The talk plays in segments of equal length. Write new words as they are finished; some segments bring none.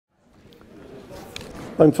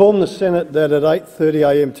I inform the Senate that at 8:30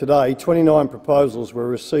 a.m. today, 29 proposals were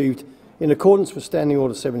received in accordance with Standing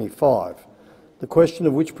Order 75. The question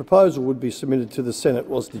of which proposal would be submitted to the Senate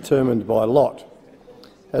was determined by lot.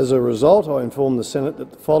 As a result, I inform the Senate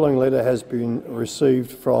that the following letter has been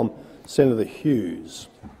received from Senator Hughes.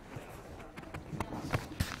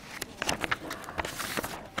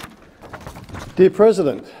 Dear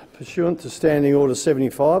President, pursuant to Standing Order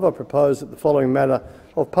 75, I propose that the following matter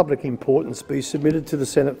of public importance be submitted to the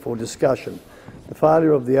Senate for discussion: the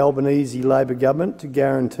failure of the Albanese Labor Government to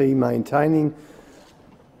guarantee maintaining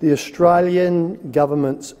the Australian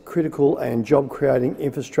Government's critical and job-creating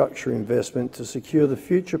infrastructure investment to secure the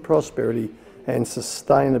future prosperity and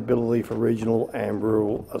sustainability for regional and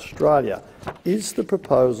rural Australia. Is the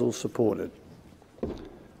proposal supported?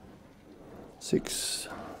 6.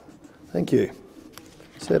 Thank you.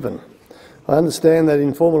 7. I understand that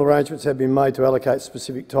informal arrangements have been made to allocate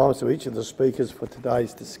specific times to each of the speakers for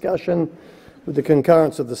today's discussion. With the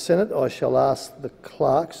concurrence of the Senate, I shall ask the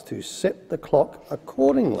clerks to set the clock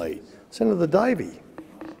accordingly. Senator Davey.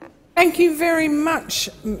 Thank you very much,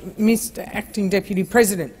 Mr Acting Deputy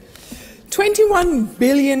President. $21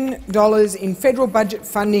 billion in federal budget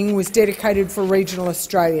funding was dedicated for regional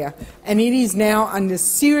Australia, and it is now under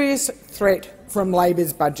serious threat from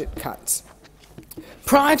Labor's budget cuts.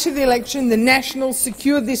 Prior to the election, the Nationals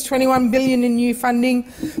secured this $21 billion in new funding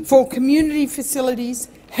for community facilities,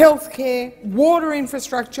 healthcare, water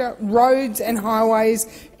infrastructure, roads and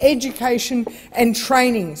highways, education and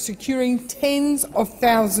training, securing tens of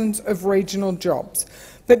thousands of regional jobs.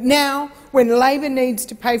 But now, when Labor needs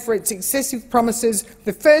to pay for its excessive promises,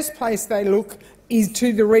 the first place they look is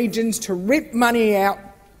to the regions to rip money out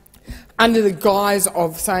under the guise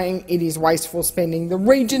of saying it is wasteful spending. The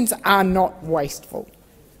regions are not wasteful.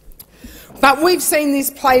 But we've seen this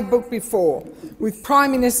playbook before, with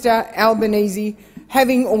Prime Minister Albanese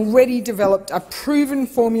having already developed a proven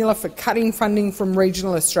formula for cutting funding from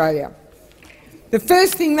regional Australia. The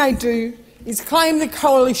first thing they do is claim the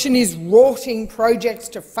coalition is rorting projects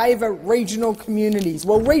to favour regional communities.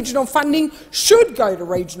 Well, regional funding should go to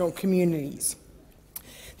regional communities.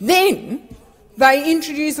 Then they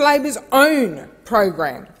introduce Labor's own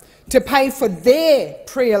program to pay for their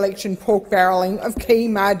pre-election pork barrelling of key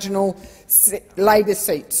marginal Labor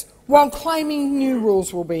seats, while claiming new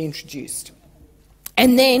rules will be introduced.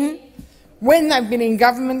 And then, when they've been in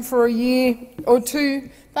government for a year or two,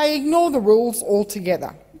 they ignore the rules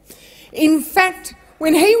altogether. In fact,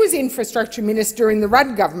 when he was Infrastructure Minister in the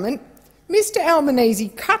Rudd government, Mr Albanese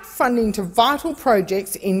cut funding to vital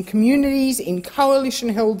projects in communities in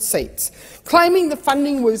coalition-held seats, claiming the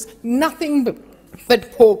funding was nothing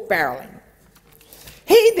but pork barrelling.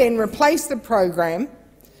 He then replaced the program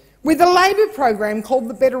with a Labor program called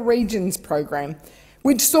the Better Regions program,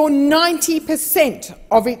 which saw 90%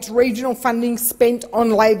 of its regional funding spent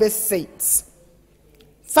on Labor seats.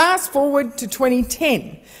 Fast forward to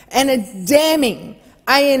 2010, and a damning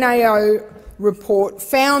ANAO report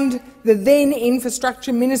found the then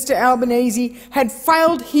Infrastructure Minister Albanese had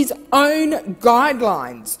failed his own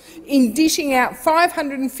guidelines in dishing out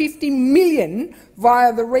 $550 million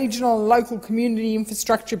via the Regional and Local Community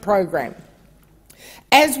Infrastructure Program.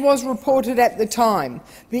 As was reported at the time,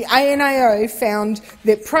 the ANAO found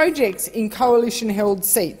that projects in coalition-held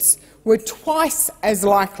seats were twice as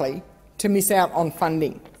likely to miss out on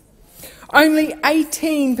funding. Only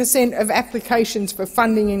 18% of applications for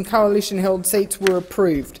funding in coalition-held seats were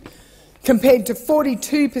approved, compared to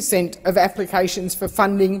 42% of applications for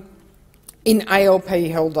funding in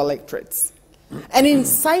ALP-held electorates. And in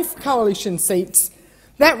safe coalition seats,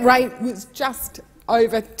 that rate was just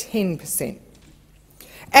over 10%.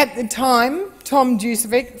 At the time, Tom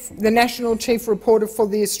Dusevec, the National Chief Reporter for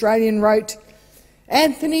The Australian, wrote,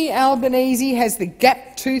 "Anthony Albanese has the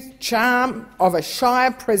gap-toothed charm of a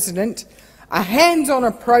Shire president, a hands-on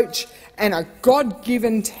approach and a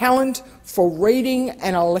God-given talent for reading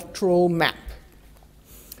an electoral map."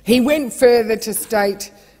 He went further to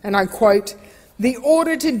state, and I quote, "The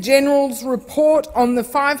Auditor-General's report on the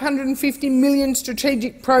 $550 million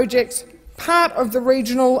strategic projects, part of the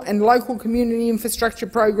Regional and Local Community Infrastructure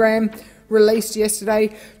Program released yesterday,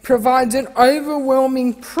 provides an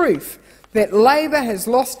overwhelming proof that Labor has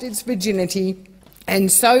lost its virginity,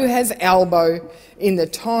 and so has Albo, in the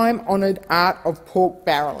time-honoured art of pork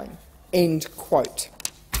barrelling." End quote.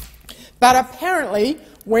 But apparently,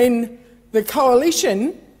 when the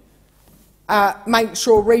coalition makes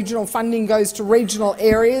sure regional funding goes to regional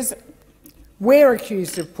areas, we're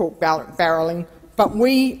accused of pork barrelling, but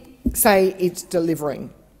we say it's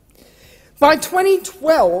delivering. By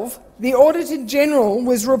 2012, the Auditor-General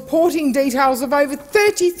was reporting details of over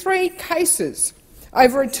 33 cases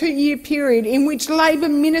over a 2-year period in which Labor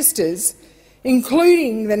ministers,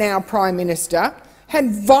 including the now Prime Minister,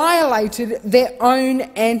 had violated their own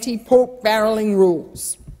anti-pork barrelling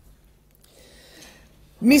rules.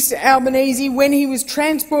 Mr Albanese, when he was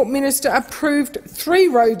Transport Minister, approved 3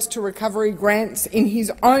 roads to recovery grants in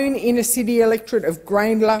his own inner-city electorate of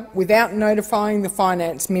Grayndler without notifying the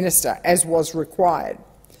Finance Minister, as was required.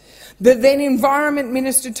 The then Environment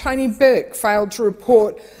Minister, Tony Burke, failed to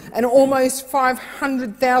report an almost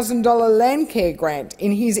 $500,000 Landcare grant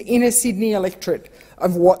in his inner-Sydney electorate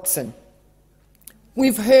of Watson.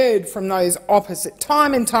 We've heard from those opposite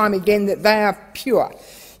time and time again that they are pure.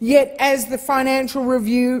 Yet, as the Financial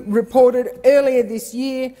Review reported earlier this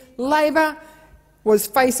year, Labor was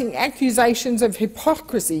facing accusations of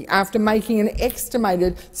hypocrisy after making an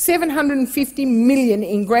estimated $750 million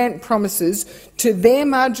in grant promises to their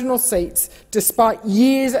marginal seats, despite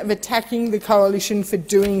years of attacking the coalition for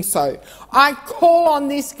doing so. I call on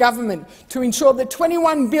this government to ensure that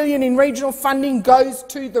 $21 billion in regional funding goes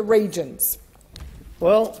to the regions.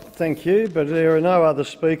 Well, thank you, but there are no other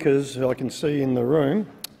speakers I can see in the room.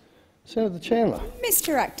 Senator Chandler.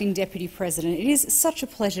 Mr Acting Deputy President, it is such a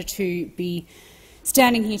pleasure to be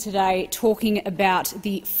standing here today talking about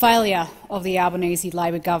the failure of the Albanese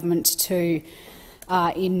Labor Government to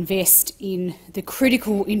invest in the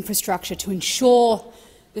critical infrastructure to ensure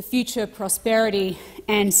the future prosperity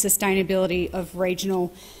and sustainability of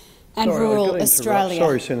regional and rural Australia.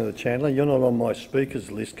 Sorry, Senator Chandler, you're not on my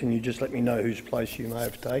speakers list. Can you just let me know whose place you may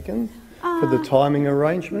have taken for the timing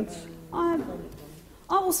arrangements?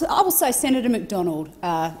 I will say Senator McDonald.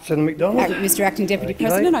 Senator McDonald? Mr Acting Deputy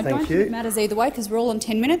President. I don't think it matters either way because we're all on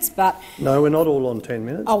 10 minutes. But no, we're not all on 10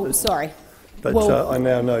 minutes. Oh, sorry. But I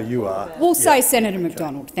now know you are. We'll say Senator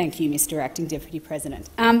McDonald. Thank you, Mr Acting Deputy President.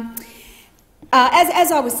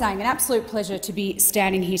 As I was saying, an absolute pleasure to be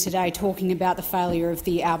standing here today talking about the failure of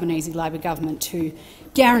the Albanese Labor Government to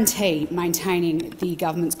guarantee maintaining the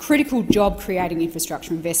government's critical job-creating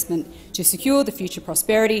infrastructure investment to secure the future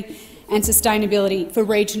prosperity and sustainability for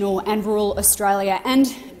regional and rural Australia. And,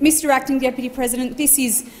 Mr Acting Deputy President, this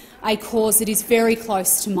is a cause that is very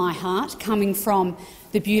close to my heart, coming from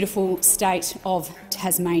the beautiful state of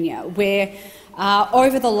Tasmania, where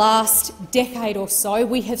over the last decade or so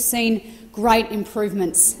we have seen great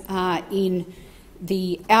improvements in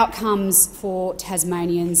the outcomes for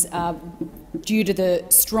Tasmanians due to the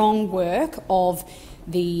strong work of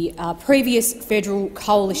the previous federal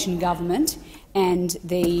coalition government and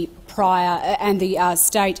the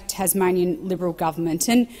state Tasmanian Liberal government.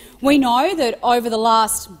 And we know that over the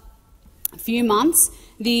last few months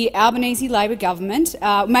the Albanese Labor government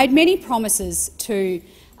made many promises to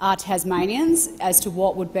Tasmanians as to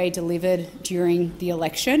what would be delivered during the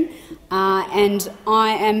election, and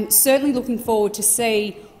I am certainly looking forward to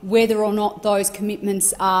see whether or not those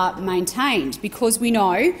commitments are maintained, because we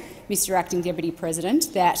know, Mr Acting Deputy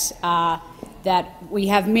President, that we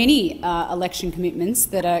have many election commitments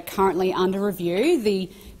that are currently under review. The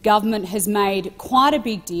government has made quite a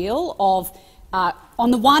big deal of, on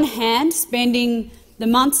the one hand, spending the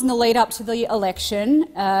months in the lead up to the election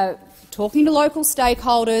talking to local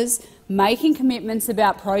stakeholders, making commitments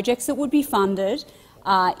about projects that would be funded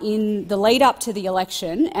in the lead up to the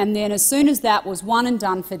election, and then as soon as that was one and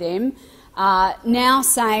done for them, now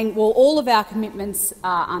saying, well, all of our commitments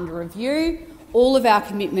are under review, all of our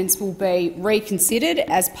commitments will be reconsidered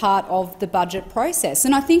as part of the budget process.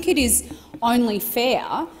 And I think it is only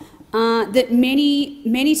fair that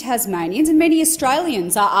many Tasmanians and many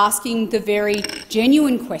Australians are asking the very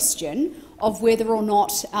genuine question of whether or not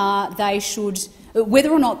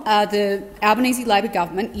the Albanese Labor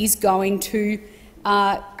government is going to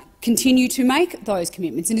continue to make those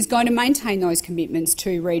commitments and is going to maintain those commitments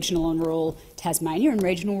to regional and rural Tasmania and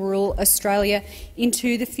regional rural Australia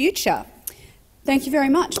into the future. Thank you very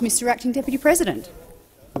much, Mr Acting Deputy President.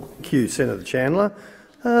 Thank you, Senator Chandler.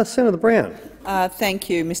 Senator Brown. Thank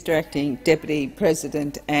you, Mr Acting Deputy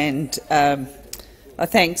President, and I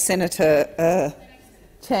thank Senator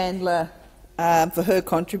Chandler for her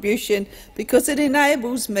contribution, because it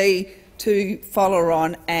enables me to follow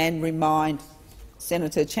on and remind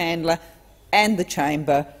Senator Chandler and the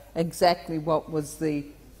chamber exactly what was the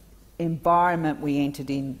environment we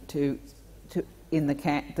entered into in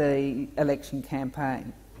the election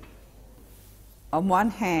campaign. On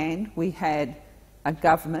one hand, we had a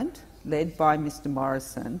government led by Mr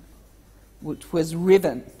Morrison which was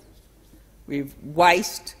riven with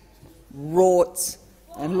waste, rorts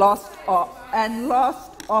and lost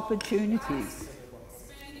opportunities.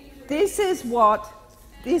 This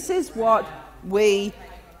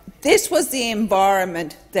was the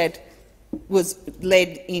environment that was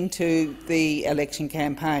led into the election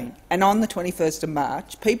campaign. And on the 21st of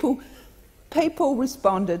March, people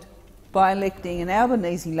responded by electing an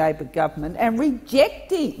Albanese Labor government and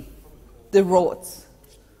rejecting the rorts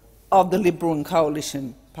of the Liberal and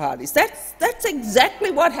Coalition parties. That's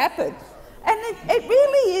exactly what happened. And it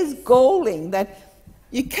really is galling that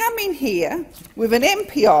you come in here with an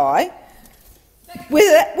MPI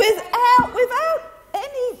without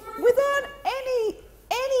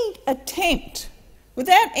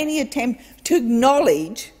any attempt to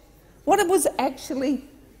acknowledge what was actually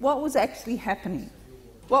happening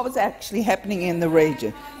in the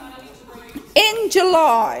region. In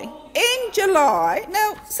July,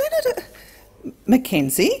 now Senator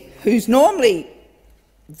McKenzie, who's normally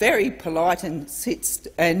very polite and sits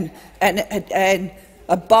and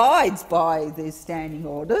abides by their standing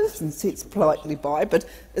orders and sits politely by, but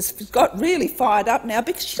has got really fired up now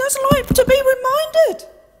because she doesn't like to be reminded.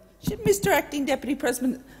 Mr Acting Deputy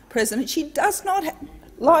President, she does not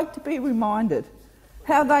like to be reminded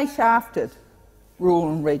how they shafted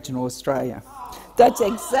rural and regional Australia. That's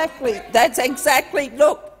exactly.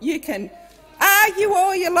 Look, you can argue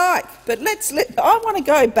all you like, but I want to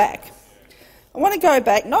go back. I want to go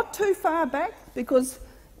back, not too far back, because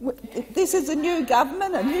this is a new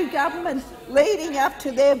government leading up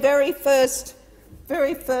to their very first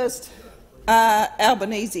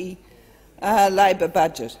Albanese Labor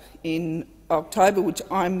budget in October, which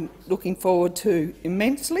I'm looking forward to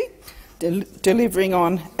immensely, delivering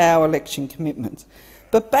on our election commitments.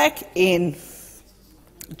 But back in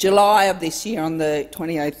July of this year, on the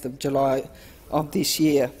 28th of July of this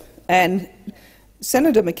year, and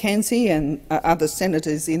Senator McKenzie and other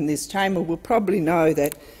senators in this chamber will probably know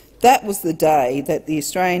that that was the day that the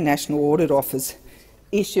Australian National Audit Office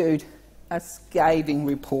issued a scathing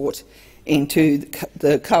report into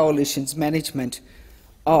the Coalition's management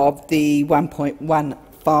of the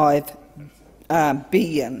 $1.15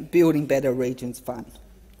 billion Building Better Regions Fund.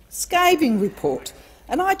 Scathing report.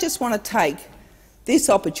 And I just want to take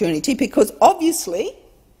this opportunity because obviously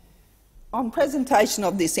on presentation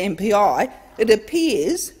of this MPI it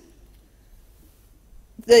appears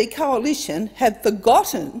the Coalition have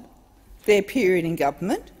forgotten their period in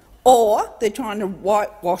government, or they're trying to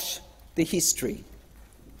whitewash the history.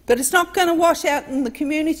 But it's not going to wash out in the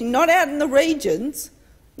community, not out in the regions,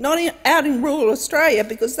 out in rural Australia,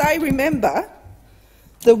 because they remember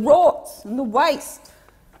the rorts and the waste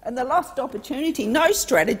and the lost opportunity. No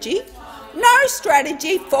strategy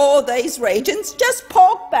for these regions, just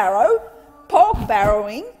pork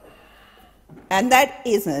barrowing, and that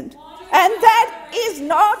is not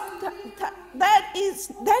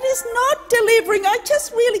delivering. I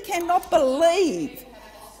just really cannot believe.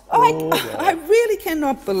 I really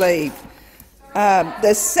cannot believe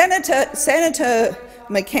the Senator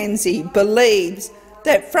McKenzie believes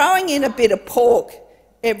that throwing in a bit of pork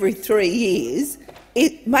every 3 years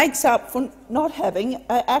it makes up for not having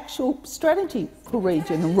an actual strategy for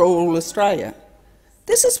region and rural Australia.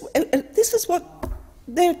 This is what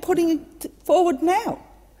they're putting forward now.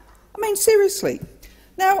 I mean, seriously.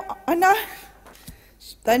 Now, I know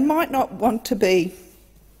they might not want to be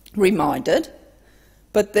reminded,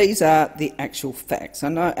 but these are the actual facts. I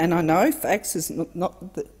know facts is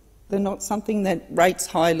they're not something that rates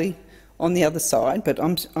highly on the other side, but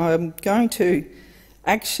I'm going to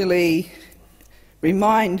actually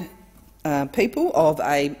remind people of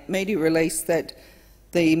a media release that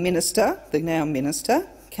the now Minister,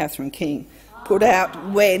 Catherine King, put out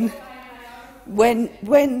when the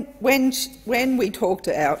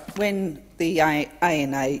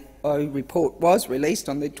ANAO report was released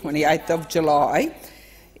on the 28th of July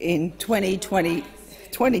in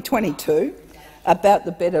 2022 about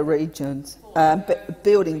the Better Regions,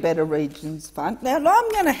 Building Better Regions Fund. Now, I'm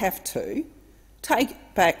going to have to take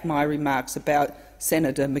back my remarks about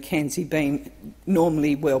Senator McKenzie being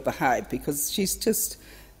normally well behaved, because she's just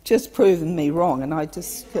proven me wrong, and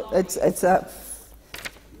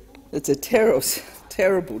it's a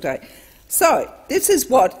terrible day. So this is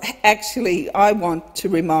what actually I want to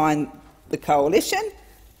remind the Coalition,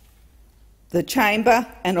 the chamber,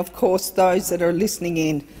 and of course those that are listening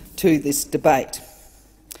in to this debate.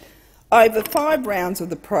 Over 5 rounds of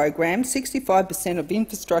the program, 65% of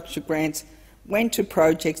infrastructure grants went to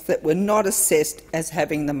projects that were not assessed as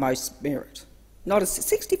having the most merit.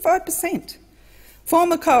 65%.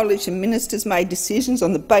 Former Coalition ministers made decisions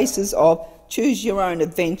on the basis of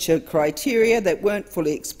choose-your-own-adventure criteria that weren't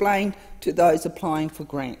fully explained to those applying for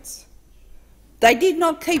grants. They did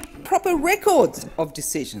not keep proper records of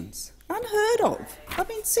decisions. Unheard of. I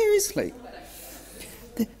mean, seriously.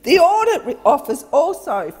 The Audit Office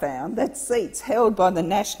also found that seats held by the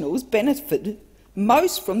Nationals benefited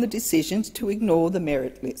most from the decisions to ignore the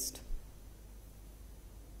merit list,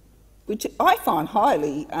 which I find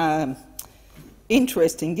highly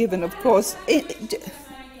interesting, given, of course,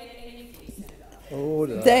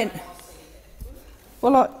 then.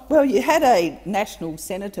 Well, you had a national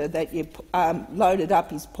senator that you loaded up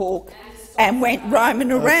his pork and went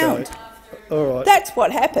roaming around. Okay. All right. That's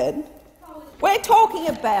what happened. We are talking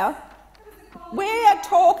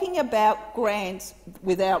about grants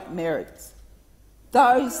without merits.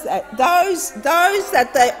 Those that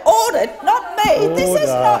they audit, not me. Order.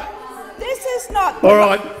 This is not. All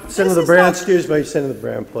right, Senator Brown. Excuse me, Senator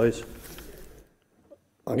Brown, please.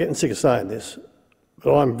 I'm getting sick of saying this,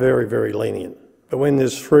 but I'm very, very lenient. But when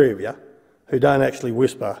there's three of you who don't actually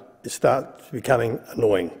whisper, it starts becoming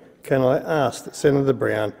annoying. Can I ask that Senator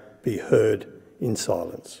Brown be heard in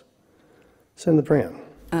silence? Senator Brown.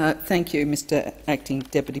 Thank you, Mr Acting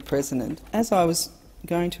Deputy President. As I was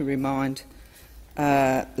going to remind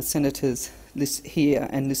the senators here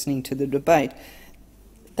and listening to the debate,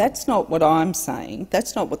 that's not what I'm saying.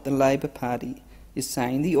 That's not what the Labor Party is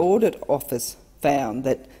saying. The Audit Office found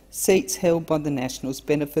that seats held by the Nationals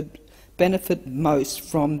benefit most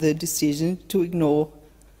from the decision to ignore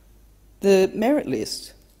the merit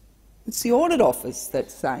list. It's the Audit Office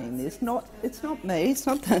that's saying this. It's not me. It's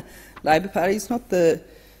not the Labor Party. It's not the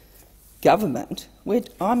government.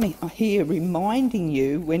 I'm here reminding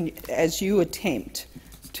you, as you attempt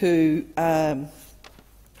to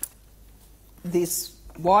this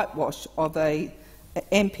whitewash of a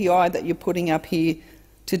MPI that you're putting up here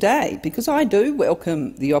today, because I do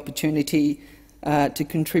welcome the opportunity to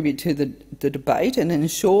contribute to the debate and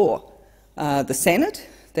ensure the Senate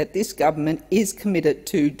that this government is committed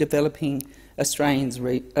to developing Australia's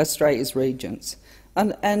regions.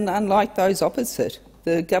 And unlike those opposite,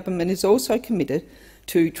 the government is also committed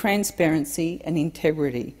to transparency and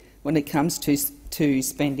integrity when it comes to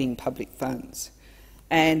spending public funds.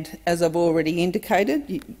 And as I've already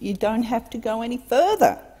indicated, you don't have to go any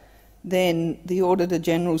further than the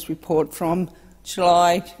Auditor-General's report from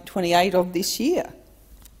July 28 of this year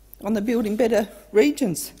on the Building Better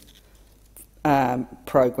Regions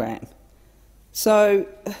program. So,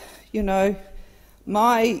 you know,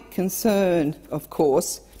 my concern, of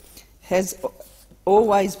course, has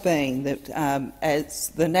always been that as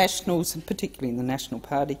the Nationals, and particularly the National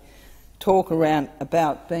Party, talk around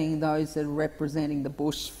about being those that are representing the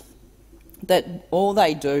bush, that all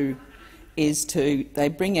they do is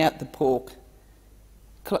they bring out the pork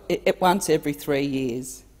once every 3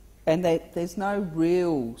 years, and there's no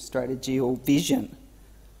real strategy or vision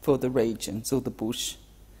for the regions or the bush,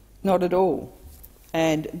 not at all.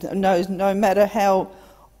 And no matter how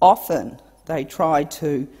often they try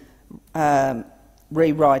to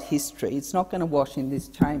rewrite history, it's not going to wash in this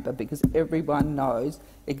chamber, because everyone knows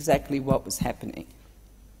exactly what was happening.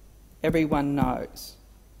 Everyone knows.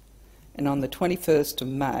 And on the 21st of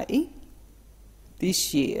May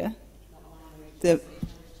this year,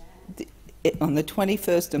 on the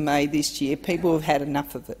 21st of May this year, people have had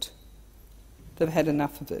enough of it. They've had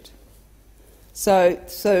enough of it. So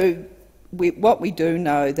what we do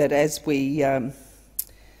know, that as we've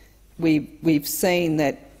seen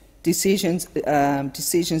that decisions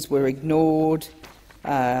were ignored.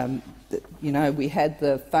 You know, we had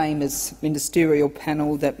the famous ministerial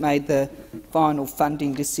panel that made the final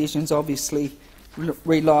funding decisions, obviously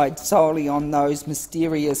relied solely on those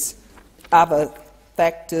mysterious other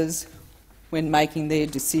factors when making their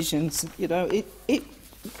decisions. You know, it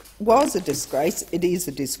was a disgrace. It is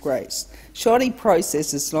a disgrace. Shoddy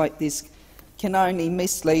processes like this can only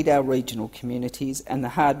mislead our regional communities and the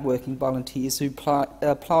hard-working volunteers who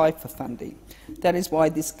apply for funding. That is why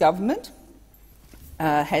this government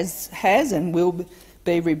has and will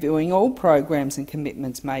be reviewing all programs and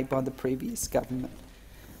commitments made by the previous government.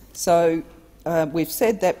 So we've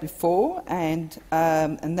said that before, and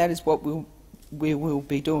that is what we will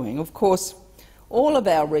be doing. Of course, all of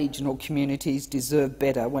our regional communities deserve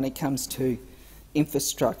better when it comes to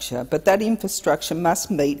infrastructure, but that infrastructure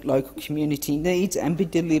must meet local community needs and be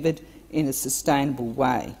delivered in a sustainable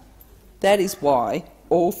way. That is why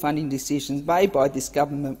all funding decisions made by this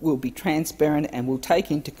government will be transparent and will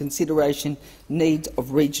take into consideration needs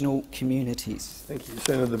of regional communities. Thank you,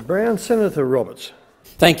 Senator Brown. Senator Roberts.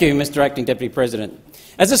 Thank you, Mr Acting Deputy President.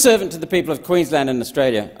 As a servant to the people of Queensland and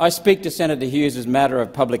Australia, I speak to Senator Hughes' matter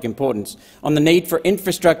of public importance on the need for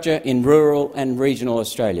infrastructure in rural and regional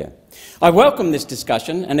Australia. I welcome this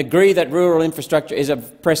discussion and agree that rural infrastructure is a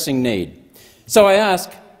pressing need. So I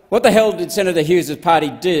ask, what the hell did Senator Hughes' party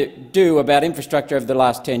do about infrastructure over the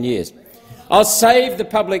last 10 years? I'll save the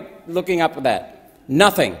public looking up at that.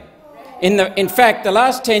 Nothing. In fact, the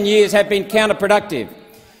last 10 years have been counterproductive.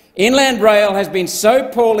 Inland rail has been so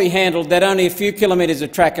poorly handled that only a few kilometres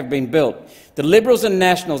of track have been built. The Liberals and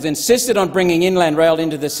Nationals insisted on bringing inland rail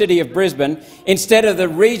into the city of Brisbane instead of the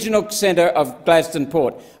regional centre of Gladstone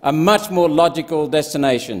Port, a much more logical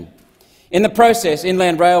destination. In the process,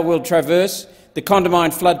 inland rail will traverse the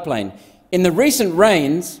Condamine floodplain. In the recent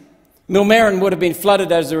rains, Millmerran would have been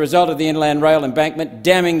flooded as a result of the inland rail embankment,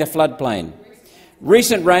 damming the floodplain.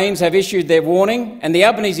 Recent rains have issued their warning, and the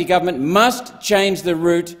Albanese government must change the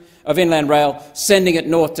route of inland rail, sending it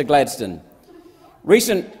north to Gladstone.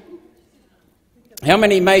 How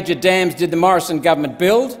many major dams did the Morrison government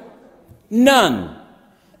build? None.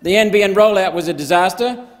 The NBN rollout was a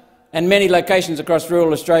disaster, and many locations across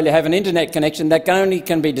rural Australia have an internet connection that only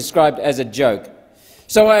can be described as a joke.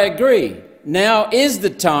 So I agree, now is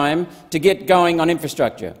the time to get going on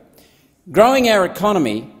infrastructure. Growing our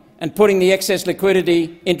economy and putting the excess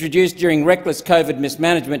liquidity introduced during reckless COVID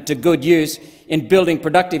mismanagement to good use in building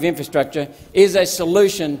productive infrastructure is a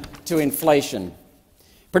solution to inflation.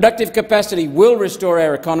 Productive capacity will restore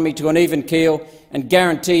our economy to an even keel and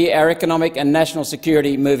guarantee our economic and national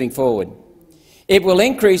security moving forward. It will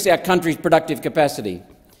increase our country's productive capacity.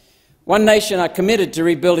 One Nation are committed to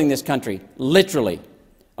rebuilding this country, literally.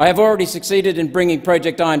 I have already succeeded in bringing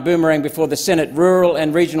Project Iron Boomerang before the Senate Rural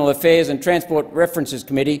and Regional Affairs and Transport References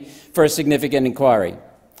Committee for a significant inquiry.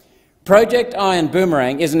 Project Iron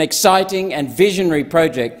Boomerang is an exciting and visionary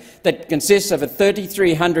project that consists of a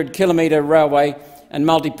 3,300-kilometre railway and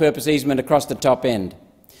multi-purpose easement across the top end.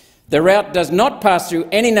 The route does not pass through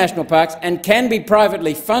any national parks and can be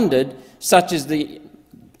privately funded, such as the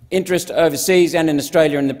interest overseas and in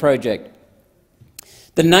Australia in the project.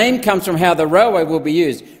 The name comes from how the railway will be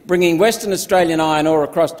used, bringing Western Australian iron ore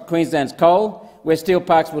across Queensland's coal, where steel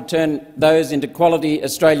parks will turn those into quality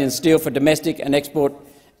Australian steel for domestic and export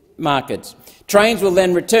markets. Trains will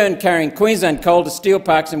then return carrying Queensland coal to steel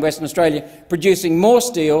parks in Western Australia, producing more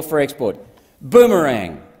steel for export.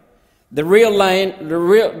 Boomerang. The rail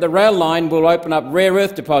line will open up rare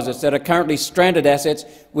earth deposits that are currently stranded assets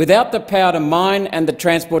without the power to mine and the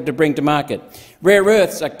transport to bring to market. Rare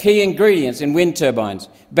earths are key ingredients in wind turbines,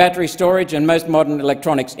 battery storage and most modern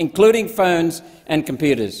electronics, including phones and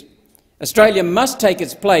computers. Australia must take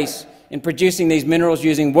its place in producing these minerals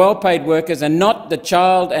using well-paid workers and not the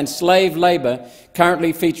child and slave labour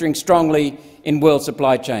currently featuring strongly in world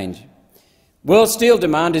supply chains. World steel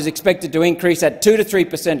demand is expected to increase at 2 to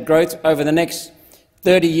 3% growth over the next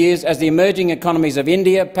 30 years as the emerging economies of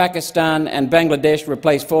India, Pakistan and Bangladesh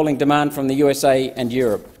replace falling demand from the USA and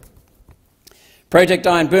Europe. Project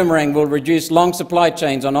Iron Boomerang will reduce long supply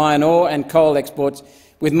chains on iron ore and coal exports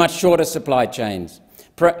with much shorter supply chains.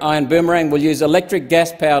 Iron Boomerang will use electric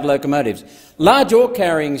gas-powered locomotives. Large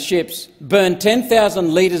ore-carrying ships burn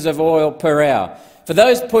 10,000 litres of oil per hour. For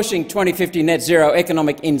those pushing 2050 net zero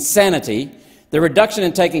economic insanity, the reduction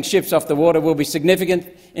in taking ships off the water will be significant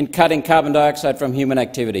in cutting carbon dioxide from human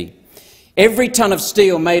activity. Every tonne of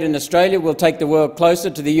steel made in Australia will take the world closer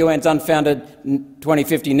to the UN's unfounded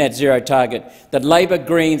 2050 net zero target that Labor,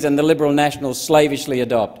 Greens and the Liberal Nationals slavishly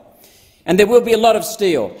adopt. And there will be a lot of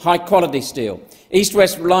steel, high-quality steel.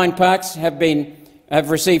 East-West line parks have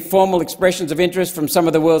received formal expressions of interest from some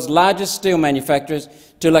of the world's largest steel manufacturers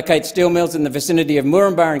to locate steel mills in the vicinity of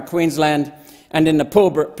Moranbah in Queensland and in the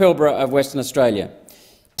Pilbara of Western Australia.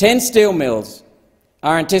 10 steel mills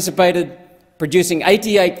are anticipated producing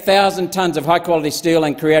 88,000 tonnes of high-quality steel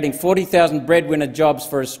and creating 40,000 breadwinner jobs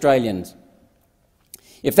for Australians.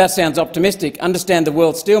 If that sounds optimistic, understand the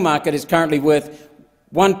world steel market is currently worth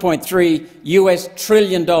 $1.3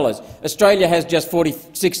 trillion. Australia has just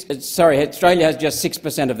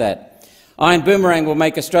 6% of that. Iron Boomerang will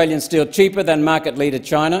make Australian steel cheaper than market leader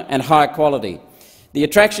China and higher quality. The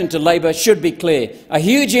attraction to Labor should be clear. A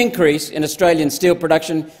huge increase in Australian steel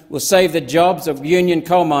production will save the jobs of union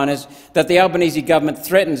coal miners that the Albanese government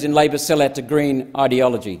threatens in Labor's sell-out to green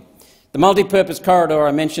ideology. The multi-purpose corridor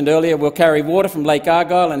I mentioned earlier will carry water from Lake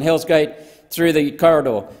Argyle and Hells Gate through the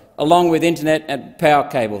corridor, along with internet and power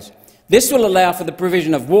cables. This will allow for the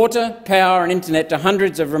provision of water, power and internet to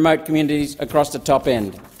hundreds of remote communities across the top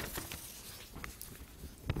end,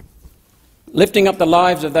 lifting up the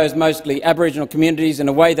lives of those mostly Aboriginal communities in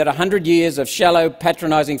a way that 100 years of shallow,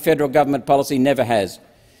 patronising federal government policy never has.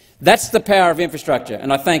 That's the power of infrastructure,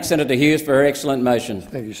 and I thank Senator Hughes for her excellent motion.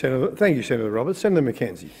 Thank you, Senator Roberts. Senator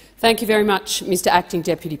McKenzie. Thank you very much, Mr Acting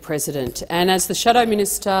Deputy President. And as the Shadow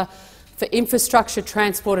Minister for Infrastructure,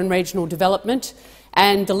 Transport and Regional Development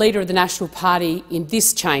and the Leader of the National Party in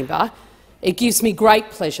this chamber, it gives me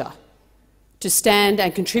great pleasure to stand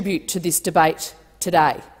and contribute to this debate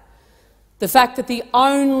today. The fact that the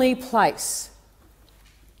only place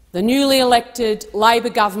the newly elected Labor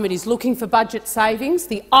government is looking for budget savings,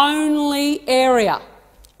 the only area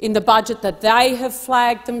in the budget that they have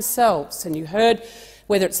flagged themselves, and you heard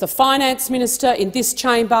whether it's the Finance Minister in this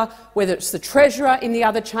chamber, whether it's the Treasurer in the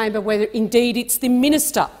other chamber, whether indeed it's the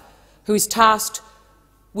Minister who is tasked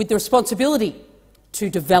with the responsibility to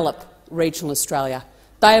develop regional Australia.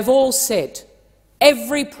 They have all said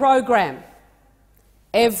every program,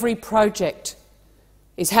 every project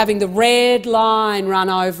is having the red line run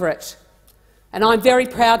over it. And I'm very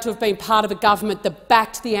proud to have been part of a government that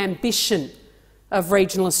backed the ambition of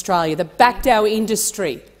regional Australia, that backed our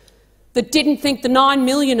industry, that didn't think the 9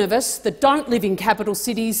 million of us that don't live in capital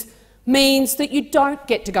cities means that you don't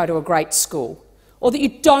get to go to a great school or that you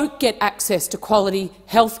don't get access to quality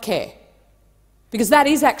health care, because that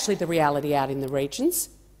is actually the reality out in the regions.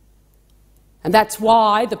 And that's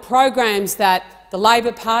why the programs that the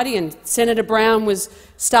Labor Party and Senator Brown was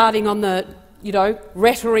starting on the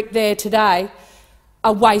rhetoric there today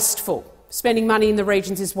are wasteful. Spending money in the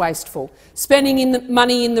regions is wasteful. Spending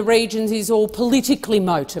money in the regions is all politically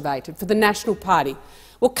motivated for the National Party.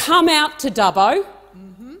 Well, come out to Dubbo,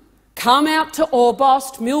 come out to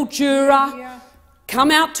Orbost, Mildura,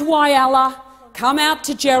 come out to Whyalla, come out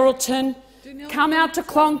to Geraldton, come out to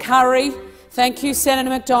Cloncurry, thank you, Senator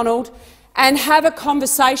McDonald, and have a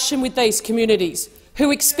conversation with these communities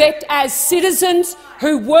who expect, as citizens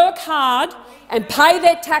who work hard and pay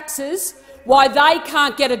their taxes, why they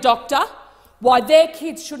can't get a doctor, why their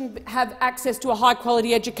kids shouldn't have access to a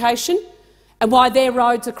high-quality education, and why their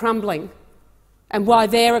roads are crumbling, and why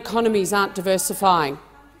their economies aren't diversifying.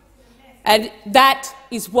 And that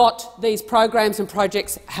is what these programs and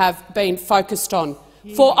projects have been focused on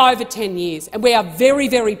for over 10 years. And we are very,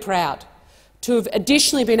 very proud to have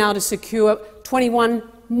additionally been able to secure $21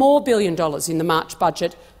 more billion in the March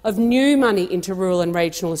budget of new money into rural and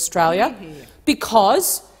regional Australia,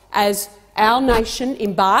 because as our nation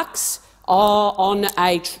embarks on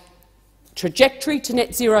a trajectory to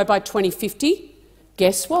net zero by 2050,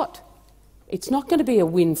 guess what? It's not going to be a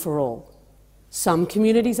win for all. Some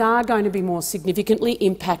communities are going to be more significantly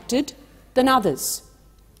impacted than others.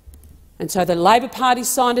 And so the Labor Party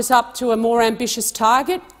signed us up to a more ambitious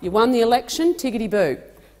target. You won the election, tickety-boo.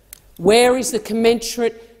 Where is the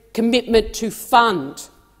commensurate commitment to fund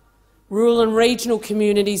rural and regional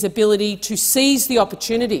communities' ability to seize the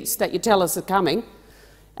opportunities that you tell us are coming,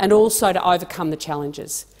 and also to overcome the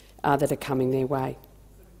challenges that are coming their way?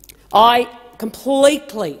 I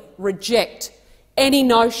completely reject any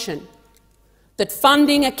notion that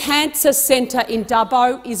funding a cancer centre in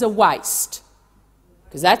Dubbo is a waste,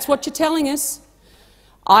 because that's what you're telling us.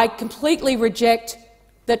 I completely reject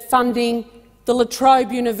that funding the La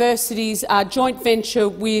Trobe University's joint venture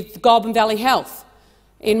with Goulburn Valley Health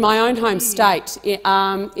in my own home state, in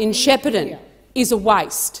Shepparton, is a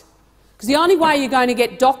waste. Because the only way you're going to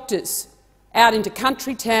get doctors out into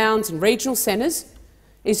country towns and regional centres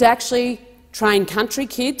is to actually train country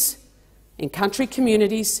kids in country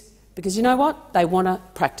communities, because you know what? They want to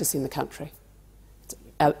practice in the country.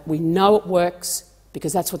 We know it works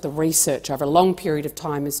because that's what the research over a long period of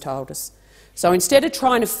time has told us. So instead of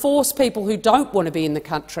trying to force people who don't want to be in the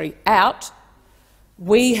country out,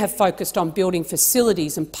 we have focused on building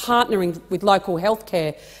facilities and partnering with local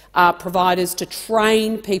healthcare providers to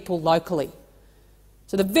train people locally.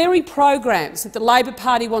 So the very programs that the Labor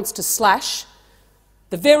Party wants to slash,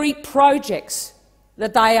 the very projects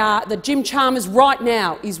that Jim Chalmers right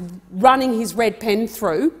now is running his red pen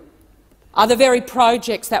through, are the very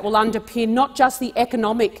projects that will underpin not just the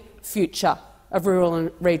economic future of rural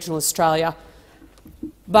and regional Australia,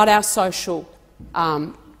 but our social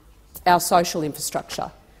infrastructure.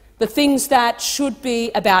 The things that should be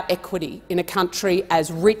about equity in a country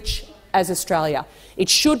as rich as Australia. It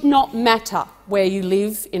should not matter where you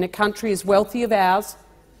live in a country as wealthy as ours,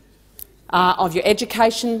 of your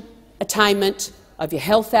education attainment, of your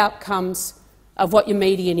health outcomes, of what your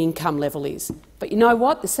median income level is. But you know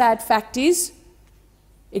what? The sad fact is,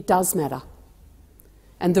 it does matter.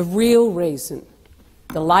 And the real reason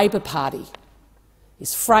the Labor Party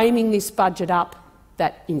is framing this budget up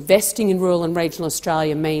that investing in rural and regional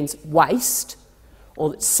Australia means waste,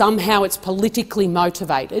 or that somehow it's politically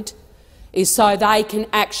motivated, is so they can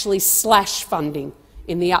actually slash funding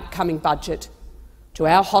in the upcoming budget to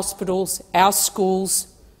our hospitals, our schools,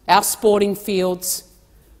 our sporting fields,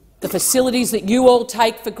 the facilities that you all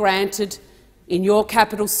take for granted in your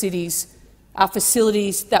capital cities are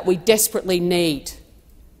facilities that we desperately need.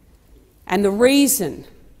 And the reason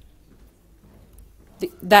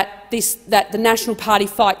that the National Party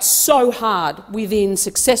fights so hard within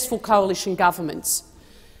successful coalition governments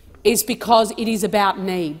is because it is about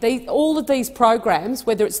need. All of these programs,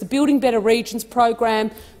 whether it's the Building Better Regions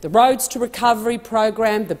program, the Roads to Recovery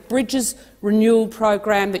program, the Bridges Renewal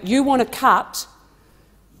program that you want to cut,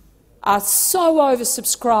 are so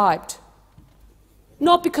oversubscribed.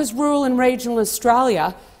 Not because rural and regional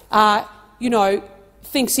Australia,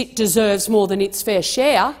 thinks it deserves more than its fair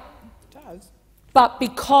share, but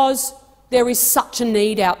because there is such a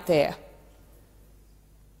need out there.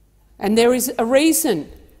 And there is a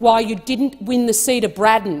reason why you didn't win the seat of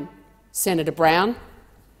Braddon, Senator Brown.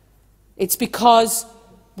 It's because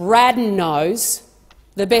Braddon knows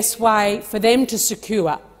the best way for them to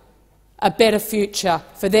secure a better future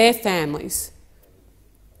for their families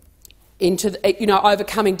into over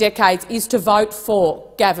coming decades is to vote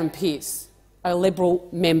for Gavin Pearce, a Liberal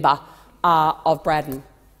member of Braddon.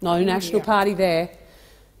 No National Party there.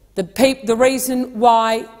 The reason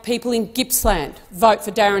why people in Gippsland vote for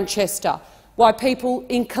Darren Chester, why people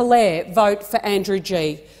in Calare vote for Andrew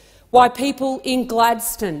Gee, why people in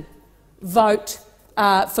Gladstone vote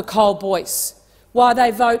for Cole Boyce, why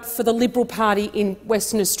they vote for the Liberal Party in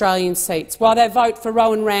Western Australian seats, why they vote for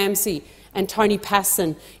Rowan Ramsey and Tony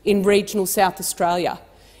Passon in regional South Australia,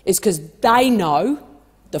 is because they know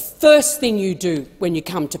the first thing you do when you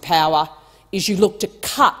come to power is you look to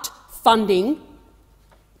cut funding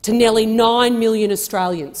to nearly 9 million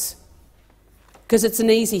Australians, because it's an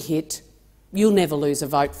easy hit. You'll never lose a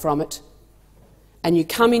vote from it. And you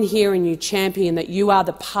come in here and you champion that you are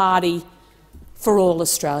the party for all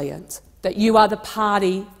Australians, that you are the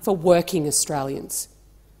party for working Australians.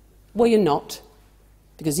 Well, you're not,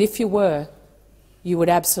 because if you were, you would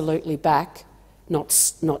absolutely back not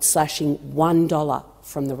slashing $1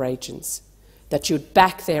 from the regions, that you'd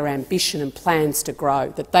back their ambition and plans to grow,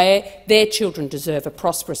 that their children deserve a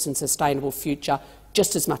prosperous and sustainable future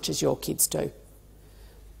just as much as your kids do.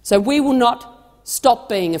 So we will not stop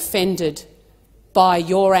being offended by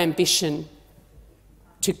your ambition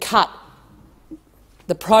to cut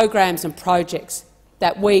the programs and projects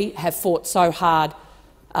that we have fought so hard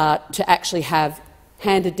to actually have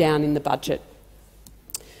handed down in the budget.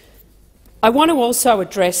 I want to also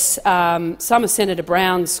address some of Senator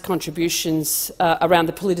Brown's contributions around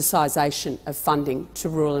the politicisation of funding to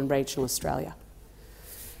rural and regional Australia.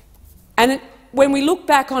 And when we look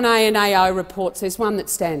back on ANAO reports, there's one that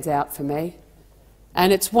stands out for me,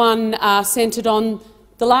 and it's one centred on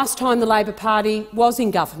the last time the Labor Party was in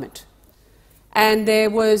government. And there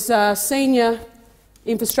was a senior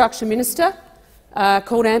infrastructure minister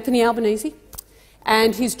called Anthony Albanese,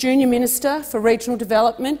 and his junior minister for regional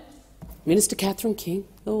development, Minister Catherine King.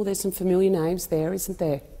 Oh, there's some familiar names there, isn't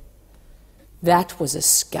there? That was a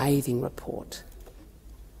scathing report.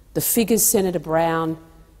 The figures Senator Brown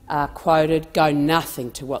quoted go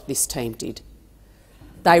nothing to what this team did.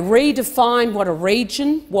 They redefined what a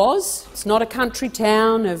region was. It's not a country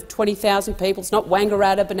town of 20,000 people. It's not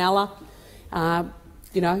Wangaratta, Benalla.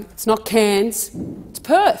 It's not Cairns. It's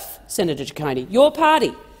Perth, Senator Ciccone. Your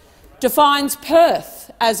party defines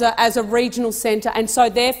Perth as a regional centre, and so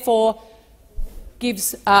therefore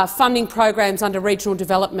gives funding programs under regional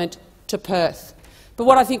development to Perth. But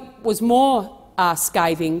what I think was more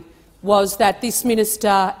scathing was that this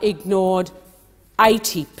minister ignored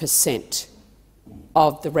 80%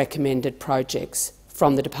 of the recommended projects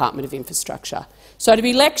from the Department of Infrastructure. So to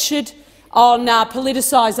be lectured on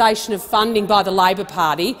politicisation of funding by the Labor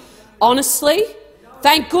Party, honestly,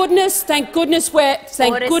 thank goodness they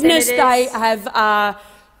have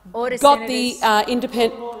got the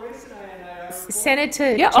independent.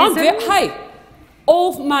 Senator, hey,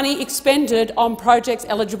 all money expended on projects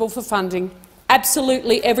eligible for funding.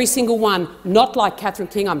 Absolutely every single one. Not like Catherine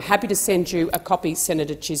King. I'm happy to send you a copy,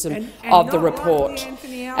 Senator Chisholm, of the report.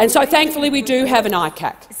 And so thankfully we do have an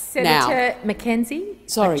ICAC Senator McKenzie,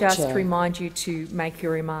 sorry, I just Chair. remind you to make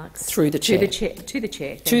your remarks through the chair. To the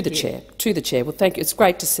chair. To the chair. Well, thank you. It's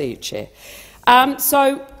great to see you, Chair.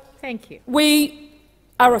 Thank you. We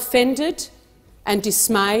are offended and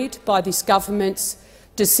dismayed by this government's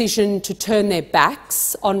decision to turn their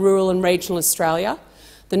backs on rural and regional Australia.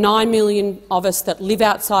 The 9 million of us that live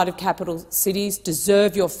outside of capital cities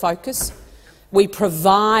deserve your focus. We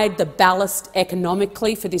provide the ballast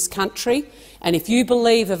economically for this country, and if you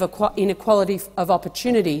believe in equality of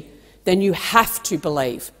opportunity, then you have to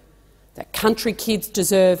believe that country kids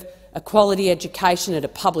deserve a quality education at a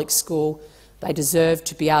public school. They deserve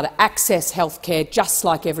to be able to access health care just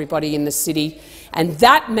like everybody in the city, and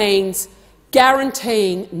that means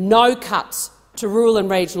guaranteeing no cuts to rural and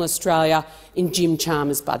regional Australia in Jim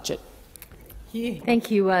Chalmers' budget. Thank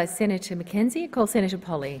you, Senator McKenzie. I call Senator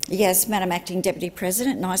Polley. Yes, Madam Acting Deputy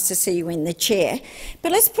President, nice to see you in the chair.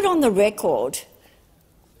 But let's put on the record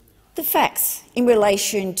the facts in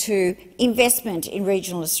relation to investment in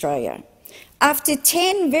regional Australia. After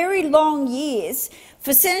 10 very long years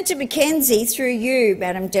for Senator McKenzie, through you,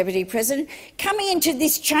 Madam Deputy President, coming into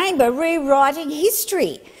this chamber rewriting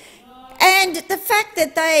history, and the fact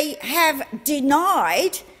that they have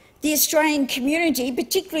denied the Australian community,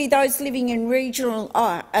 particularly those living in regional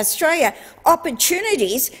Australia,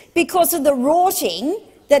 opportunities because of the rorting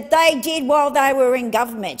that they did while they were in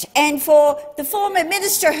government. And for the former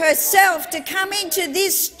minister herself to come into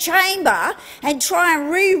this chamber and try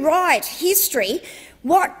and rewrite history,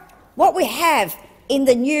 what we have in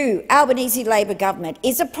the new Albanese Labor Government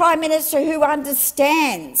is a Prime Minister who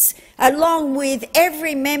understands, along with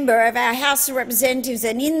every member of our House of Representatives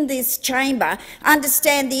and in this chamber,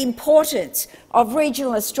 understand the importance of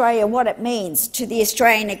regional Australia, what it means to the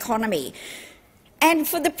Australian economy. And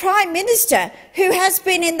for the Prime Minister, who has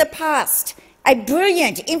been in the past a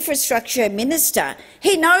brilliant infrastructure minister,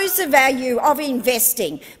 he knows the value of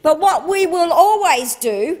investing. But what we will always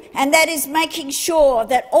do, and that is making sure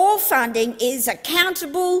that all funding is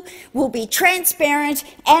accountable, will be transparent,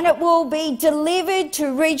 and it will be delivered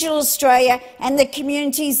to regional Australia and the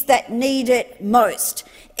communities that need it most.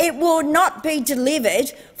 It will not be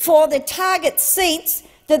delivered for the target seats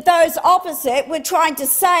that those opposite were trying to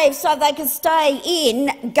save so they could stay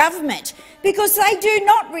in government, because they do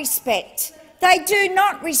not respect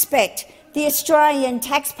the Australian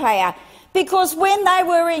taxpayer, because when they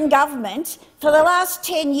were in government for the last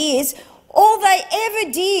 10 years, all they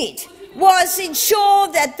ever did was ensure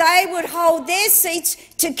that they would hold their seats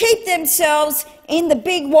to keep themselves in the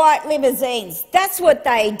big white limousines. That's what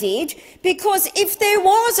they did, because if there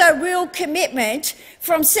was a real commitment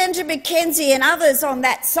from Senator McKenzie and others on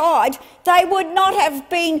that side, they would not have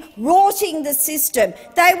been rorting the system.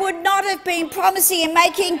 They would not have been promising and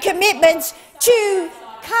making commitments to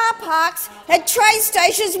car parks at train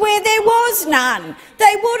stations where there was none.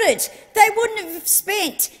 They wouldn't. They wouldn't have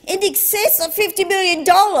spent in excess of $50 million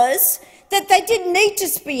that they didn't need to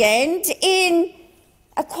spend in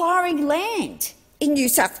acquiring land in New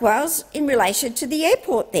South Wales in relation to the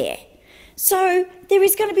airport there. So there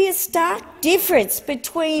is going to be a stark difference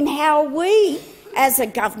between how we, as a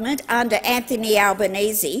government under Anthony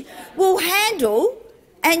Albanese, will handle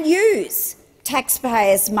and use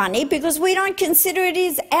taxpayers' money, because we don't consider it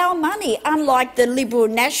is our money, unlike the Liberal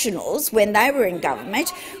Nationals when they were in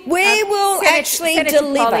government. We will actually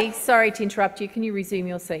deliver. Polley, sorry to interrupt you. Can you resume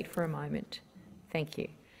your seat for a moment? Thank you.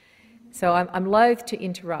 So I'm loath to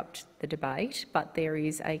interrupt the debate, but there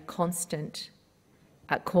is a constant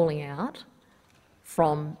calling out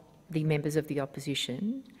from the members of the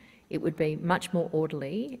opposition. It would be much more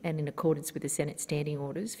orderly and in accordance with the Senate standing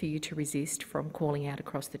orders for you to resist from calling out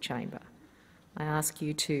across the chamber. I ask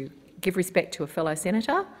you to give respect to a fellow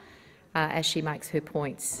senator as she makes her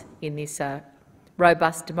points in this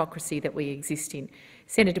robust democracy that we exist in.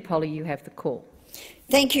 Senator Polley, you have the call.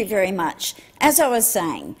 Thank you very much. As I was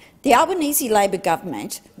saying, the Albanese Labor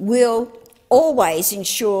Government will always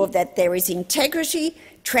ensure that there is integrity,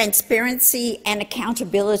 transparency and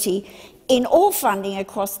accountability in all funding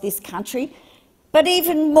across this country, but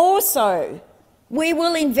even more so, we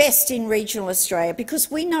will invest in regional Australia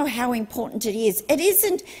because we know how important it is. It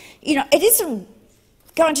isn't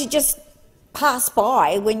going to just pass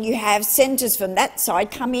by when you have senators from that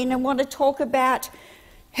side come in and want to talk about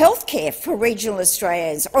healthcare for regional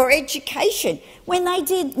Australians or education, when they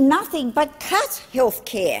did nothing but cut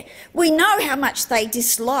healthcare. We know how much they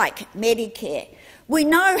dislike Medicare. We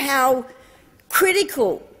know how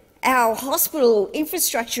critical our hospital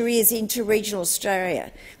infrastructure is into regional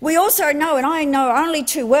Australia. We also know, and I know only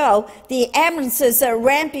too well, the ambulances are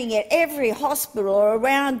ramping at every hospital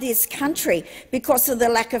around this country because of the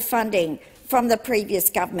lack of funding from the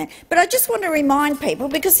previous government. But I just want to remind people,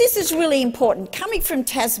 because this is really important, coming from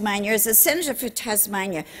Tasmania, as a senator for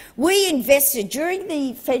Tasmania, we invested during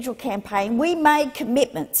the federal campaign, we made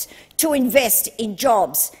commitments to invest in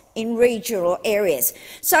jobs in regional areas.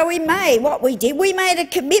 So we made a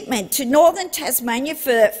commitment to Northern Tasmania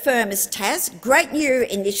for Firmus Tas, great new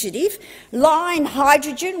initiative. Line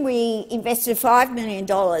Hydrogen, we invested $5 million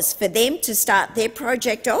for them to start their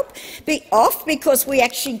project off because we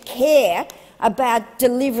actually care about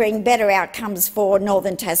delivering better outcomes for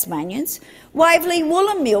Northern Tasmanians. Waverley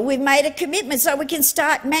Woolen Mill, we've made a commitment so we can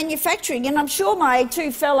start manufacturing, and I'm sure my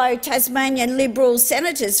two fellow Tasmanian Liberal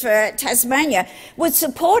senators for Tasmania would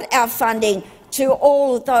support our funding to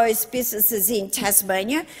all of those businesses in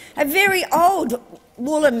Tasmania. A very old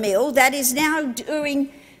woolen mill that is now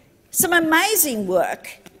doing some amazing work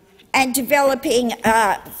and developing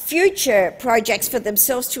future projects for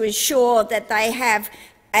themselves to ensure that they have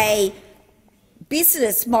a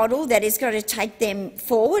business model that is going to take them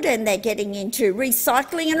forward, and they're getting into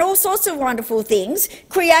recycling and all sorts of wonderful things,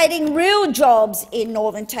 creating real jobs in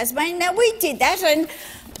northern Tasmania. Now, we did that, and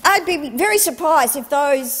I'd be very surprised if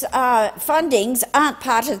those fundings aren't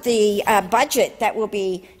part of the budget that will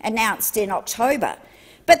be announced in October.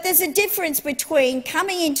 But there's a difference between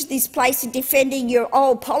coming into this place and defending your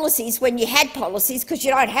old policies when you had policies, because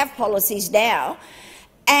you don't have policies now,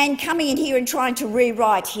 and coming in here and trying to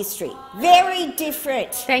rewrite history. Very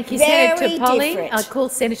different. Thank you, Very Senator Polley. different. I call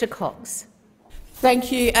Senator Cox.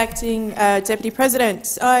 Thank you, Acting Deputy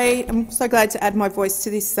President. I am so glad to add my voice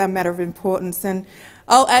to this matter of importance, and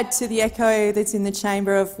I'll add to the echo that's in the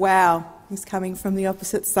chamber of wow, is coming from the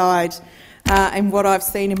opposite side, and what I've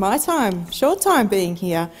seen in my short time being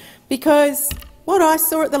here, because what I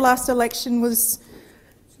saw at the last election was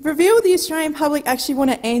reveal the Australian public actually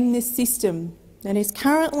want to end this system that is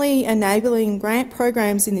currently enabling grant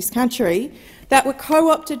programs in this country that were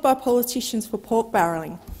co-opted by politicians for pork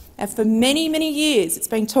barrelling. And for many, many years it's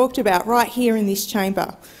been talked about right here in this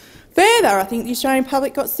chamber. Further, I think the Australian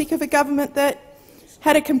public got sick of a government that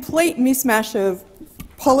had a complete mismatch of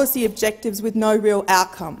policy objectives with no real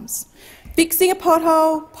outcomes. Fixing a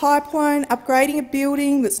pothole, pipeline, upgrading a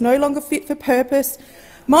building that's no longer fit for purpose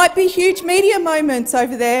might be huge media moments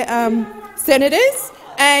over there, senators.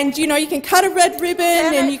 And, you know, you can cut a red ribbon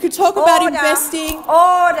and you could talk about investing.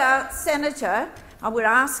 Order, Senator. I would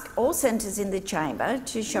ask all senators in the chamber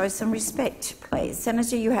to show some respect, please.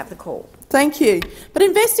 Senator, you have the call. Thank you. But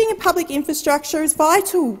investing in public infrastructure is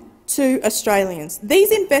vital to Australians.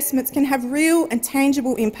 These investments can have real and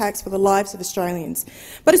tangible impacts for the lives of Australians.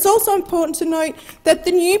 But it's also important to note that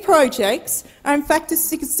the new projects are in fact a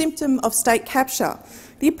symptom of state capture.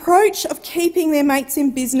 The approach of keeping their mates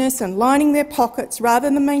in business and lining their pockets rather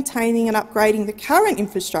than maintaining and upgrading the current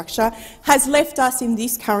infrastructure has left us in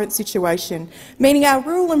this current situation, meaning our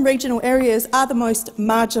rural and regional areas are the most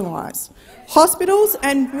marginalised. Hospitals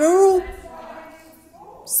and rural...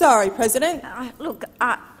 Sorry, President. Look,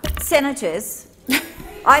 senators,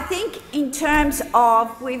 I think in terms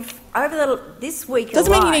of this week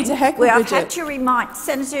doesn't alone, mean you need to heckle, I've Bridget. had to remind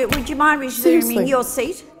Senator. Would you mind resuming your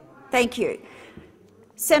seat? Thank you.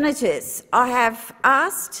 Senators, I have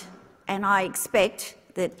asked, and I expect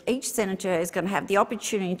that each senator is going to have the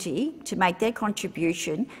opportunity to make their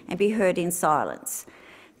contribution and be heard in silence.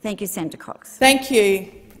 Thank you, Senator Cox. Thank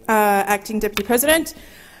you, Acting Deputy President.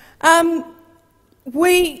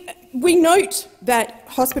 We note that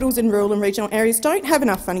hospitals in rural and regional areas don't have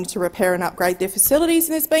enough funding to repair and upgrade their facilities,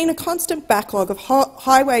 and there's been a constant backlog of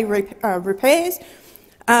highway repairs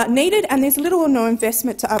needed, and there's little or no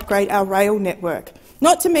investment to upgrade our rail network,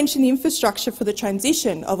 not to mention the infrastructure for the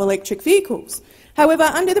transition of electric vehicles. However,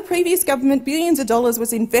 under the previous government, billions of dollars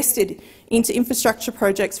was invested into infrastructure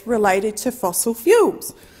projects related to fossil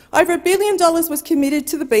fuels. Over $1 billion was committed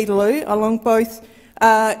to the Beetaloo along both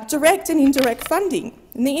direct and indirect funding.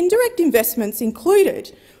 And the indirect investments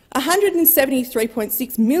included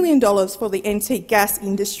 $173.6 million for the NT gas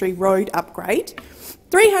industry road upgrade,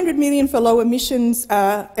 $300 million for low emissions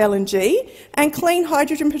LNG and clean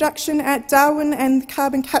hydrogen production at Darwin and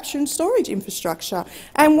carbon capture and storage infrastructure,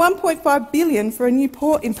 and $1.5 billion for a new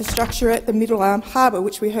port infrastructure at the Middle Arm Harbour,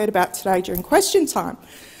 which we heard about today during question time.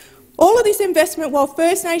 All of this investment while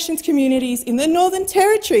First Nations communities in the Northern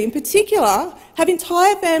Territory in particular have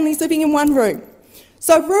entire families living in one room.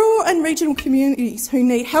 So rural and regional communities who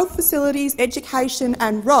need health facilities, education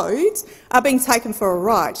and roads are being taken for a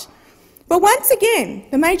ride. But once again,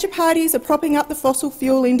 the major parties are propping up the fossil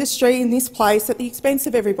fuel industry in this place at the expense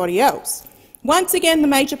of everybody else. Once again, the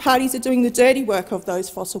major parties are doing the dirty work of those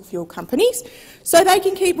fossil fuel companies so they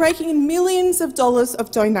can keep raking in millions of dollars of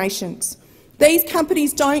donations. These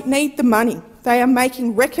companies don't need the money. They are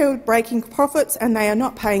making record-breaking profits and they are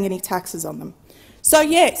not paying any taxes on them. So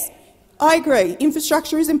yes, I agree,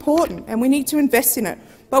 infrastructure is important and we need to invest in it,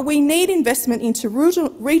 but we need investment into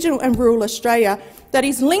regional and rural Australia that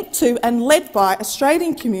is linked to and led by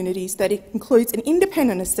Australian communities, that includes an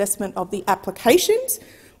independent assessment of the applications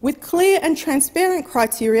with clear and transparent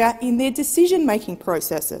criteria in their decision-making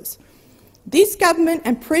processes. This government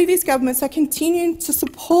and previous governments are continuing to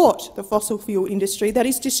support the fossil fuel industry that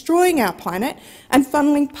is destroying our planet and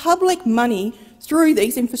funneling public money through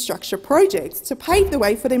these infrastructure projects to pave the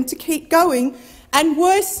way for them to keep going and,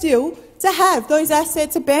 worse still, to have those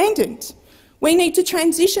assets abandoned. We need to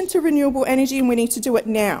transition to renewable energy and we need to do it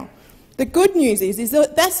now. The good news is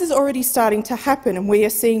that this is already starting to happen and we are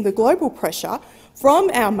seeing the global pressure from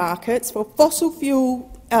our markets for fossil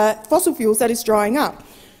fuel fossil fuels that is drying up.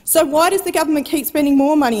 So why does the government keep spending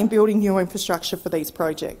more money in building new infrastructure for these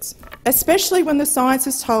projects, especially when the science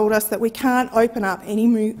has told us that we can't open up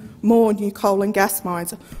any more new coal and gas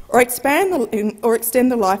mines or extend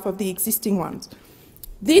the life of the existing ones?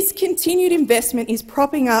 This continued investment is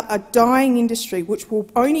propping up a dying industry which will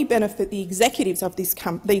only benefit the executives of these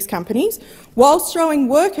companies, whilst throwing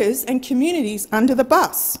workers and communities under the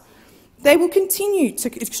bus. They will continue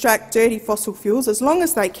to extract dirty fossil fuels as long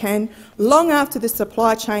as they can, long after the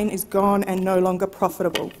supply chain is gone and no longer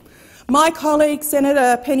profitable. My colleague,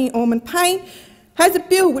 Senator Penny Ormond-Payne, has a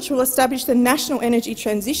bill which will establish the National Energy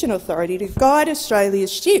Transition Authority to guide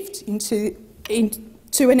Australia's shift into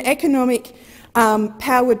an economy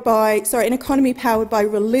powered by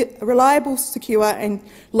reliable, secure and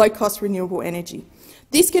low-cost renewable energy.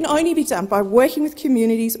 This can only be done by working with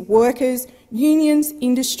communities, workers, unions,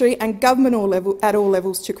 industry and government at all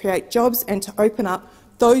levels to create jobs and to open up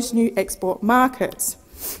those new export markets.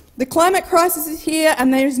 The climate crisis is here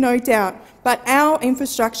and there is no doubt, but our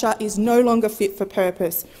infrastructure is no longer fit for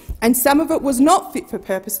purpose, and some of it was not fit for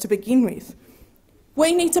purpose to begin with.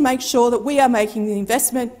 We need to make sure that we are making the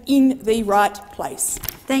investment in the right place.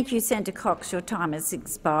 Thank you, Senator Cox. Your time has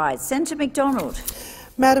expired. Senator McDonald.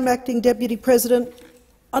 Madam Acting Deputy President,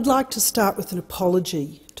 I'd like to start with an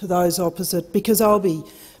apology to those opposite, because I'll be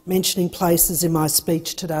mentioning places in my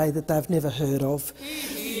speech today that they've never heard of.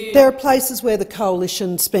 There are places where the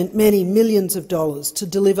Coalition spent many millions of dollars to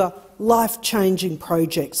deliver life-changing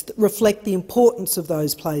projects that reflect the importance of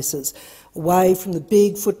those places, away from the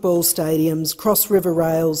big football stadiums, cross-river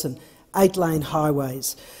rails and 8-lane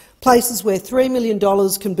highways. Places where $3 million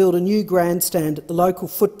can build a new grandstand at the local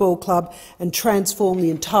football club and transform the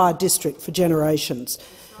entire district for generations.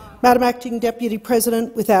 Madam Acting Deputy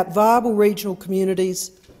President, without viable regional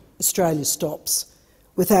communities, Australia stops.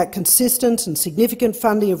 Without consistent and significant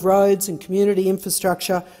funding of roads and community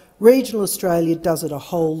infrastructure, regional Australia does it a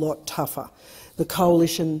whole lot tougher. The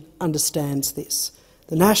Coalition understands this.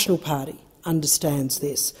 The National Party understands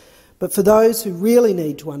this. But for those who really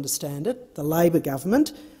need to understand it, the Labor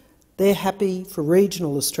government, they're happy for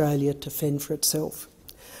regional Australia to fend for itself.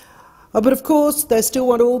 But of course they still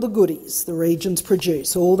want all the goodies the regions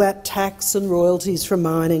produce, all that tax and royalties from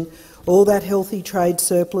mining, all that healthy trade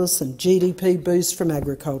surplus and GDP boost from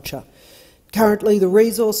agriculture. Currently the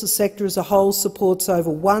resources sector as a whole supports over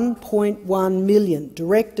 1.1 million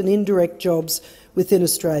direct and indirect jobs within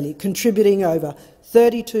Australia, contributing over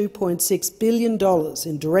 $32.6 billion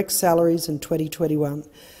in direct salaries in 2021.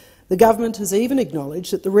 The government has even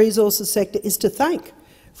acknowledged that the resources sector is to thank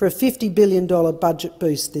for a $50 billion budget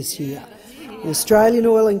boost this year. The Australian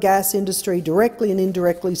oil and gas industry directly and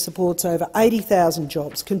indirectly supports over 80,000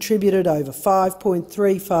 jobs, contributed over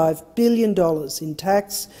 $5.35 billion in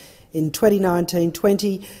tax in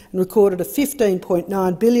 2019-20 and recorded a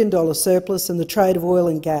 $15.9 billion surplus in the trade of oil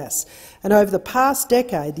and gas. And over the past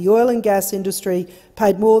decade, the oil and gas industry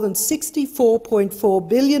paid more than $64.4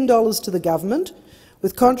 billion to the government,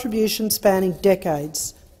 with contributions spanning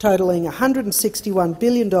decades, totalling $161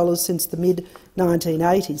 billion since the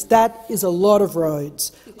mid-1980s. That is a lot of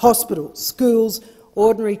roads, hospitals, schools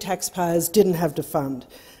ordinary taxpayers didn't have to fund.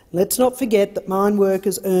 Let's not forget that mine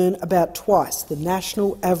workers earn about twice the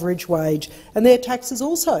national average wage, and their taxes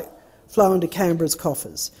also flow into Canberra's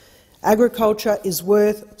coffers. Agriculture is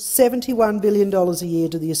worth $71 billion a year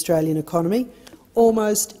to the Australian economy,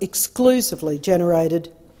 almost exclusively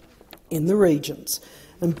generated in the regions.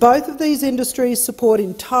 And both of these industries support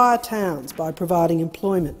entire towns by providing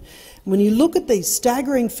employment. When you look at these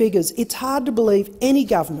staggering figures, it's hard to believe any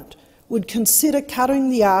government would consider cutting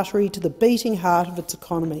the artery to the beating heart of its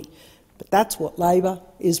economy. But that's what Labor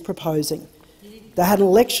is proposing. They had an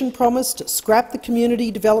election promise to scrap the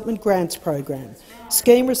Community Development Grants program,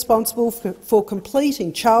 scheme responsible for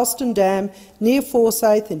completing Charleston Dam near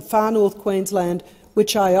Forsyth in far north Queensland,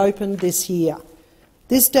 which I opened this year.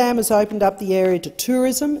 This dam has opened up the area to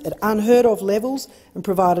tourism at unheard-of levels and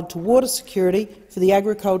provided to water security for the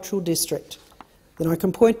agricultural district. Then I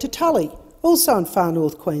can point to Polley, also in far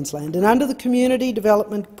north Queensland, and under the Community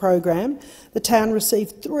Development Program, the town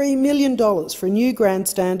received $3 million for a new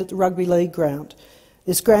grandstand at the Rugby League ground.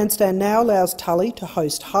 This grandstand now allows Polley to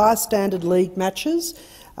host high-standard league matches,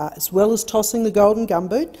 as well as tossing the Golden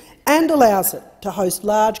Gumboot, and allows it to host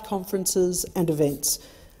large conferences and events.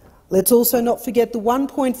 Let's also not forget the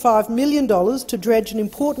 $1.5 million to dredge an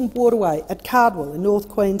important waterway at Cardwell in North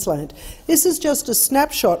Queensland. This is just a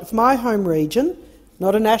snapshot of my home region,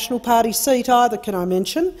 not a National Party seat either, can I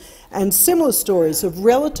mention, and similar stories of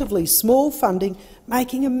relatively small funding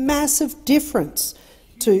making a massive difference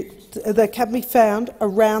that can be found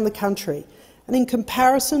around the country. And in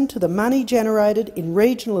comparison to the money generated in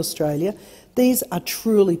regional Australia, these are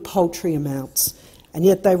truly paltry amounts, and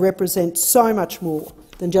yet they represent so much more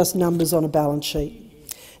than just numbers on a balance sheet.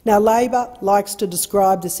 Now, Labor likes to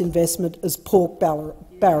describe this investment as pork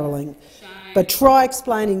barrelling, but try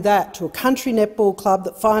explaining that to a country netball club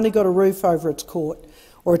that finally got a roof over its court,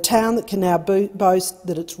 or a town that can now boast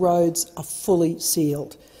that its roads are fully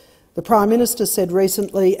sealed. The Prime Minister said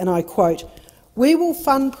recently, and I quote, "We will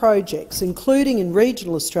fund projects, including in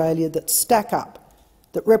regional Australia, that stack up,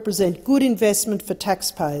 that represent good investment for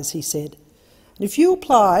taxpayers," he said. And if you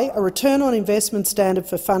apply a return on investment standard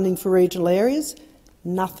for funding for regional areas,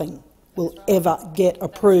 nothing will ever get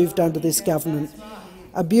approved under this government.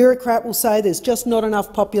 A bureaucrat will say there's just not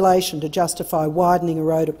enough population to justify widening a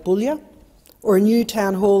road at Boulia or a new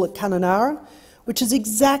town hall at Kununurra, which is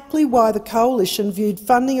exactly why the Coalition viewed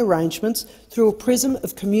funding arrangements through a prism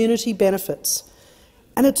of community benefits.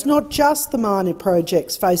 And it's not just the minor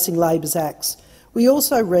projects facing Labor's axe. We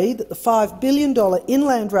also read that the $5 billion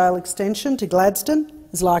inland rail extension to Gladstone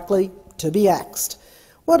is likely to be axed.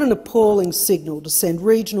 What an appalling signal to send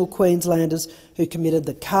regional Queenslanders who committed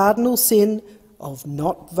the cardinal sin of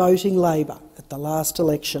not voting Labor at the last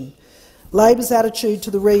election. Labor's attitude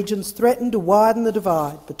to the regions threatened to widen the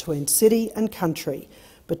divide between city and country,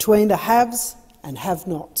 between the haves and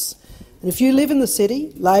have-nots. And if you live in the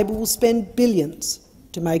city, Labor will spend billions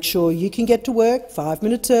to make sure you can get to work 5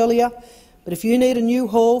 minutes earlier. But if you need a new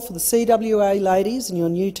hall for the CWA ladies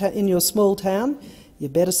in your small town, you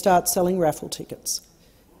better start selling raffle tickets.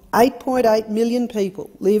 8.8 million people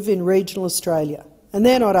live in regional Australia, and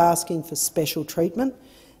they're not asking for special treatment.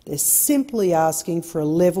 They're simply asking for a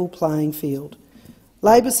level playing field.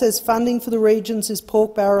 Labor says funding for the regions is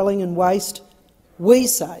pork barrelling and waste. We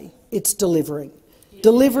say it's delivering.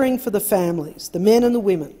 Delivering for the families, the men and the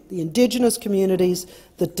women, the Indigenous communities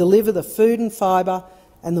that deliver the food and fibre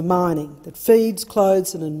and the mining that feeds,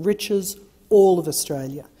 clothes and enriches all of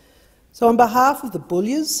Australia. So on behalf of the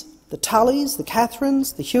Boulias, the Tullies, the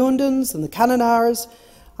Catherines, the Hewendens and the Kununurras,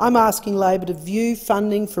 I'm asking Labor to view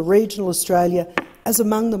funding for regional Australia as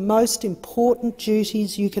among the most important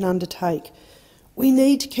duties you can undertake. We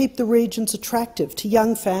need to keep the regions attractive to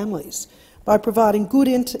young families by providing good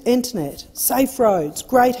internet, safe roads,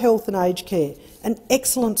 great health and aged care and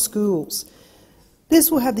excellent schools.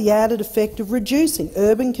 This will have the added effect of reducing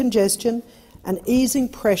urban congestion and easing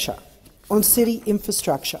pressure on city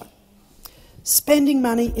infrastructure. Spending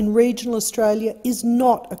money in regional Australia is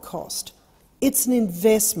not a cost. It's an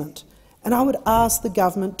investment, and I would ask the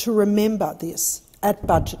government to remember this at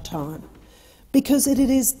budget time, because it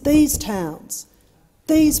is these towns,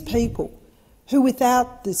 these people, who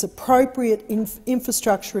without this appropriate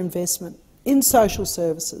infrastructure investment in social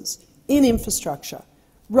services, in infrastructure,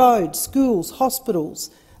 roads, schools,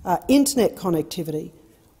 hospitals, internet connectivity,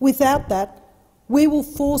 without that, we will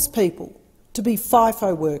force people to be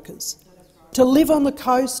FIFO workers, to live on the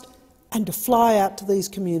coast and to fly out to these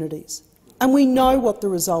communities. And we know what the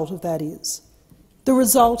result of that is. The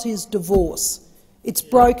result is divorce, it's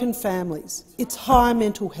broken families, it's high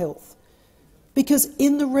mental health. Because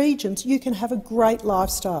in the regions you can have a great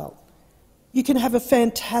lifestyle, you can have a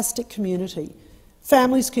fantastic community,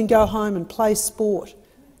 families can go home and play sport,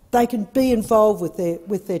 they can be involved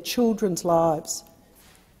with their children's lives,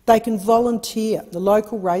 they can volunteer at the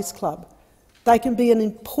local race club, they can be an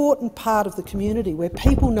important part of the community where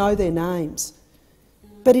people know their names.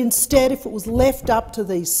 But instead, if it was left up to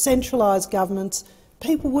these centralised governments,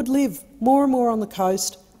 people would live more and more on the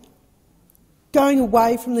coast, going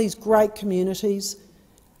away from these great communities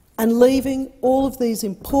and leaving all of these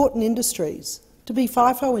important industries to be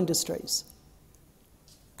FIFO industries.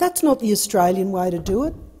 That's not the Australian way to do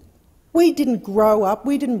it. We didn't grow up,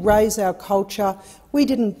 we didn't raise our culture, we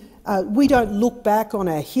don't look back on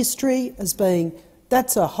our history as being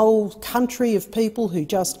that's a whole country of people who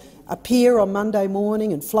just appear on Monday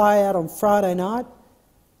morning and fly out on Friday night.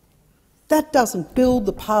 That doesn't build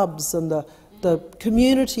the pubs and the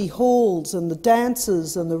community halls and the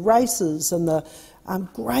dances and the races and the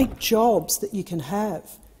great jobs that you can have.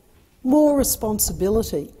 More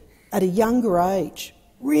responsibility at a younger age,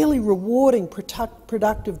 really rewarding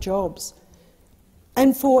productive jobs.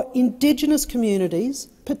 And for Indigenous communities,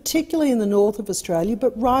 particularly in the north of Australia,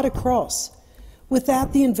 but right across,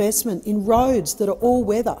 without the investment in roads that are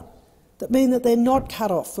all-weather, that mean that they're not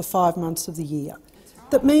cut off for 5 months of the year,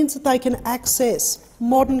 that means that they can access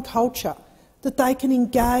modern culture, that they can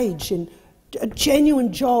engage in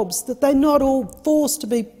genuine jobs, that they're not all forced to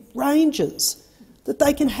be rangers, that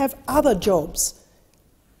they can have other jobs.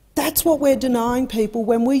 That's what we're denying people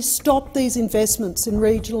when we stop these investments in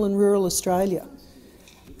regional and rural Australia.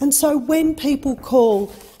 And so when people call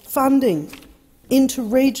funding into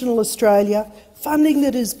regional Australia, funding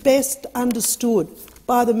that is best understood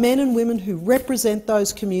by the men and women who represent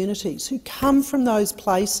those communities, who come from those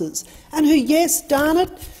places, and who, yes, darn it,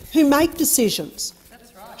 who make decisions.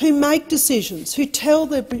 That's right. Who make decisions, who tell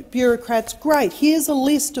the bureaucrats, great, here's a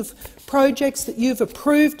list of projects that you've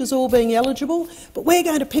approved as all being eligible, but we're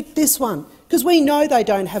going to pick this one because we know they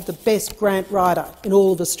don't have the best grant writer in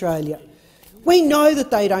all of Australia. We know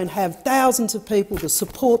that they don't have thousands of people to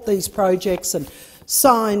support these projects and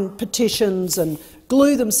sign petitions and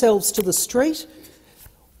glue themselves to the street.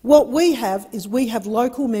 What we have is we have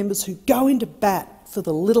local members who go into bat for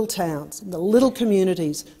the little towns and the little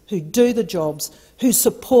communities, who do the jobs, who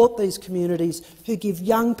support these communities, who give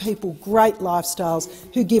young people great lifestyles,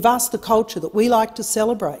 who give us the culture that we like to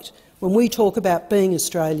celebrate when we talk about being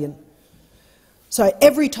Australian. So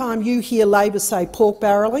every time you hear Labor say pork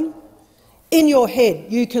barrelling, in your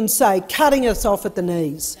head you can say cutting us off at the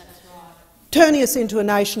knees, turning us into a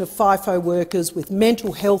nation of FIFO workers with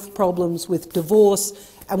mental health problems, with divorce,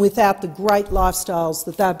 and without the great lifestyles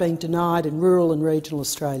that they're being denied in rural and regional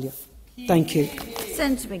Australia. Thank you.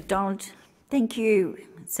 Senator McDonald. Thank you.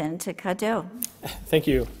 Senator Cadell. Thank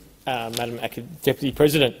you, Madam Deputy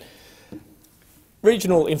President.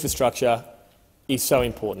 Regional infrastructure is so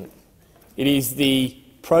important. It is the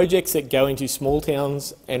projects that go into small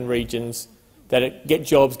towns and regions that get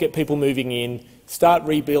jobs, get people moving in, start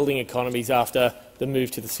rebuilding economies after the move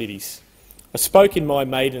to the cities. I spoke in my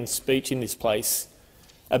maiden speech in this place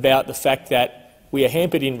about the fact that we are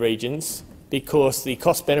hampered in regions because the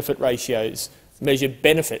cost-benefit ratios measure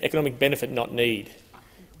benefit, economic benefit, not need.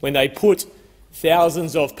 When they put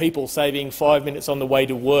thousands of people saving 5 minutes on the way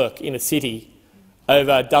to work in a city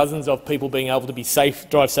over dozens of people being able to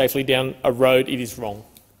drive safely down a road, it is wrong.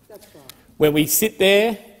 That's right. When we sit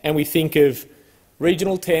there and we think of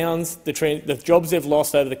regional towns, the jobs they've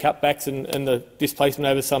lost over the cutbacks and the displacement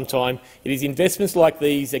over some time, it is investments like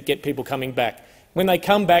these that get people coming back. When they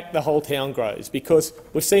come back, the whole town grows, because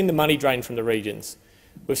we've seen the money drain from the regions.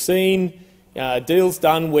 We've seen deals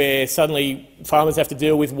done where suddenly farmers have to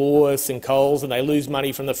deal with Woolworths and Coles and they lose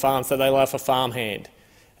money from the farm, so they lay off a farmhand.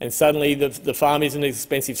 And suddenly the farm isn't as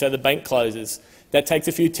expensive, so the bank closes. That takes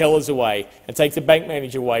a few tellers away and takes the bank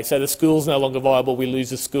manager away, so the school's no longer viable, we lose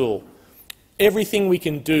the school. Everything we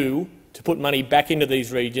can do to put money back into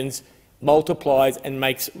these regions multiplies and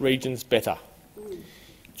makes regions better.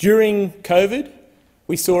 During COVID,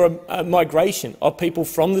 we saw a migration of people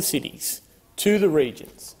from the cities to the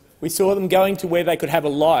regions. We saw them going to where they could have a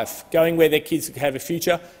life, going where their kids could have a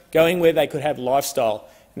future, going where they could have lifestyle.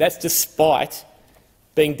 And that's despite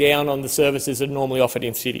being down on the services that are normally offered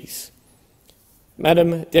in cities.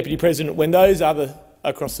 Madam Deputy President, when those other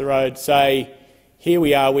across the road say, here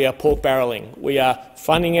we are pork barrelling, we are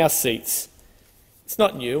funding our seats, it's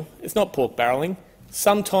not new, it's not pork barrelling.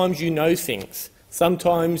 Sometimes you know things.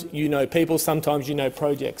 Sometimes you know people, sometimes you know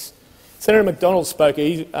projects. Senator McDonald spoke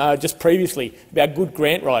just previously about good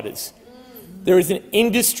grant writers. There is an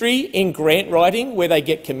industry in grant writing where they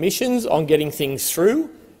get commissions on getting things through,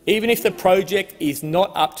 even if the project is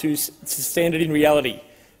not up to standard in reality.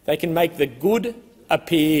 They can make the good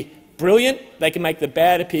appear brilliant, they can make the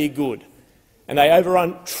bad appear good. And they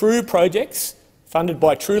overrun true projects funded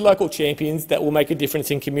by true local champions that will make a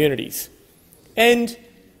difference in communities. And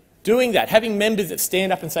doing that, having members that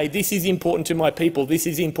stand up and say, this is important to my people, this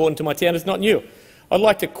is important to my town, is not new. I'd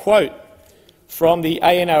like to quote from the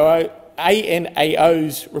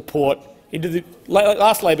ANAO's report into the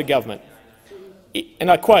last Labor government. And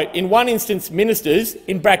I quote, in one instance, ministers,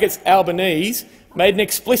 in brackets Albanese, made an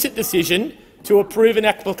explicit decision to approve an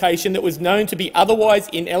application that was known to be otherwise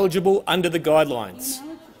ineligible under the guidelines.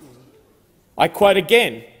 I quote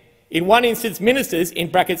again, in one instance, ministers,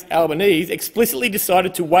 in brackets Albanese, explicitly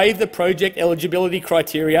decided to waive the project eligibility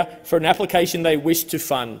criteria for an application they wished to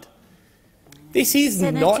fund. This is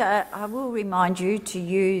Senator, I will remind you to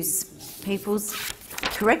use people's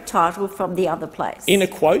correct title from the other place. In a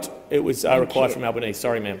quote, it was required from Albanese.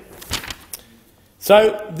 Sorry, ma'am.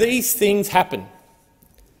 So these things happen.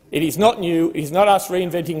 It is not new. It is not us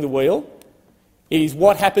reinventing the wheel. It is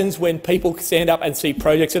what happens when people stand up and see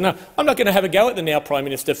projects. And I'm not going to have a go at the now Prime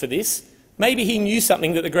Minister for this. Maybe he knew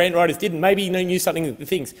something that the grant writers didn't. Maybe he knew something that the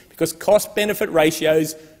things, because cost-benefit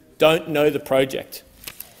ratios don't know the project.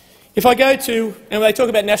 If I go to, and they talk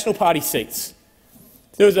about National Party seats,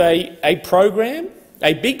 there was a program,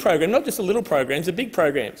 a big program, not just a little programs, a big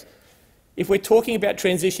programs. If we're talking about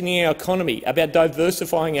transitioning our economy, about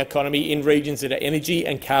diversifying our economy in regions that are energy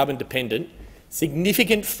and carbon dependent,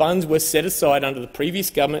 significant funds were set aside under the previous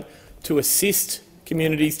government to assist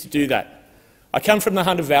communities to do that. I come from the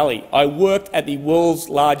Hunter Valley. I worked at the world's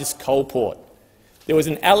largest coal port. There was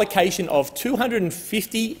an allocation of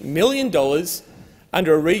 $250 million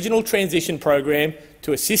under a regional transition program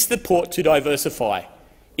to assist the port to diversify.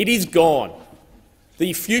 It is gone.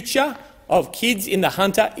 The future of kids in the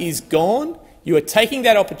Hunter is gone. You are taking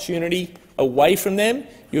that opportunity away from them.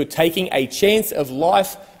 You are taking a chance of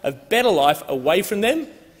life, of better life, away from them.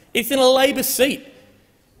 It's in a Labor seat.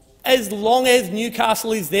 As long as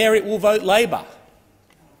Newcastle is there, it will vote Labor.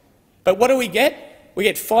 But what do we get? We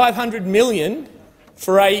get $500 million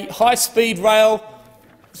for a high-speed rail.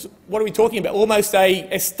 What are we talking about? Almost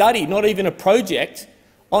a study, not even a project,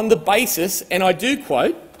 on the basis, and I do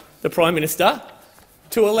quote the Prime Minister,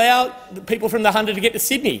 to allow the people from the Hunter to get to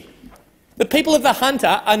Sydney. The people of the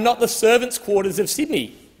Hunter are not the servants' quarters of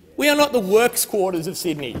Sydney. We are not the works' quarters of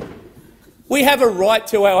Sydney. We have a right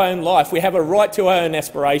to our own life. We have a right to our own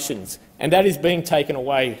aspirations, and that is being taken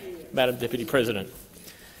away, Madam Deputy President.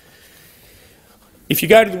 If you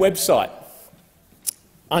go to the website,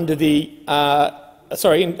 under the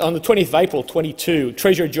on the 20th of April 22,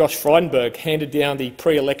 Treasurer Josh Frydenberg handed down the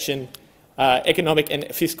pre-election economic and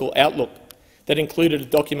fiscal outlook that included a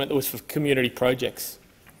document that was for community projects.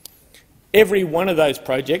 Every one of those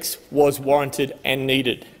projects was warranted and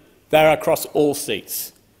needed. They are across all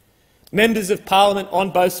seats. Members of Parliament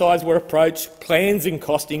on both sides were approached, plans and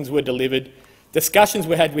costings were delivered, discussions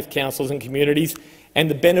were had with councils and communities, and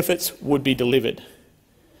the benefits would be delivered.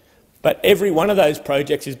 But every one of those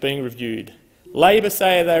projects is being reviewed. Labor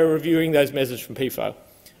say they are reviewing those measures from PFO.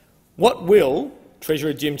 What will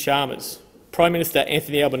Treasurer Jim Chalmers, Prime Minister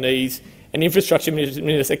Anthony Albanese and Infrastructure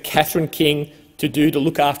Minister Catherine King to do to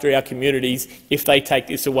look after our communities if they take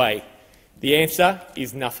this away? The answer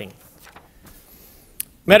is nothing.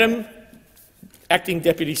 Madam Acting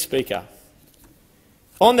Deputy Speaker,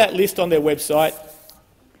 on that list on their website,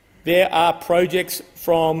 there are projects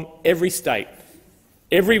from every state,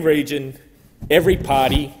 every region, every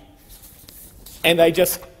party, and they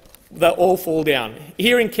all fall down.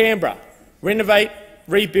 Here in Canberra, renovate,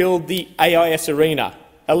 rebuild the AIS Arena,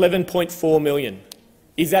 $11.4 million.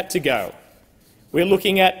 Is that to go? We're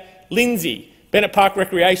looking at Lindsay, Bennett Park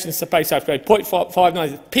Recreation Space Upgrade,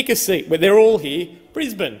 0.59. Pick a seat, where they're all here.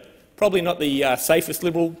 Brisbane, probably not the safest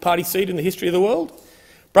Liberal Party seat in the history of the world.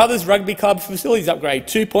 Brothers Rugby Club Facilities Upgrade,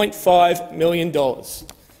 $2.5 million.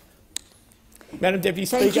 Madam Deputy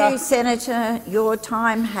Speaker. Thank you, Senator. Your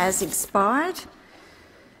time has expired.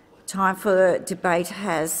 Time for debate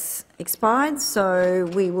has expired, so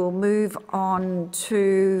we will move on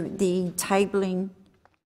to the tabling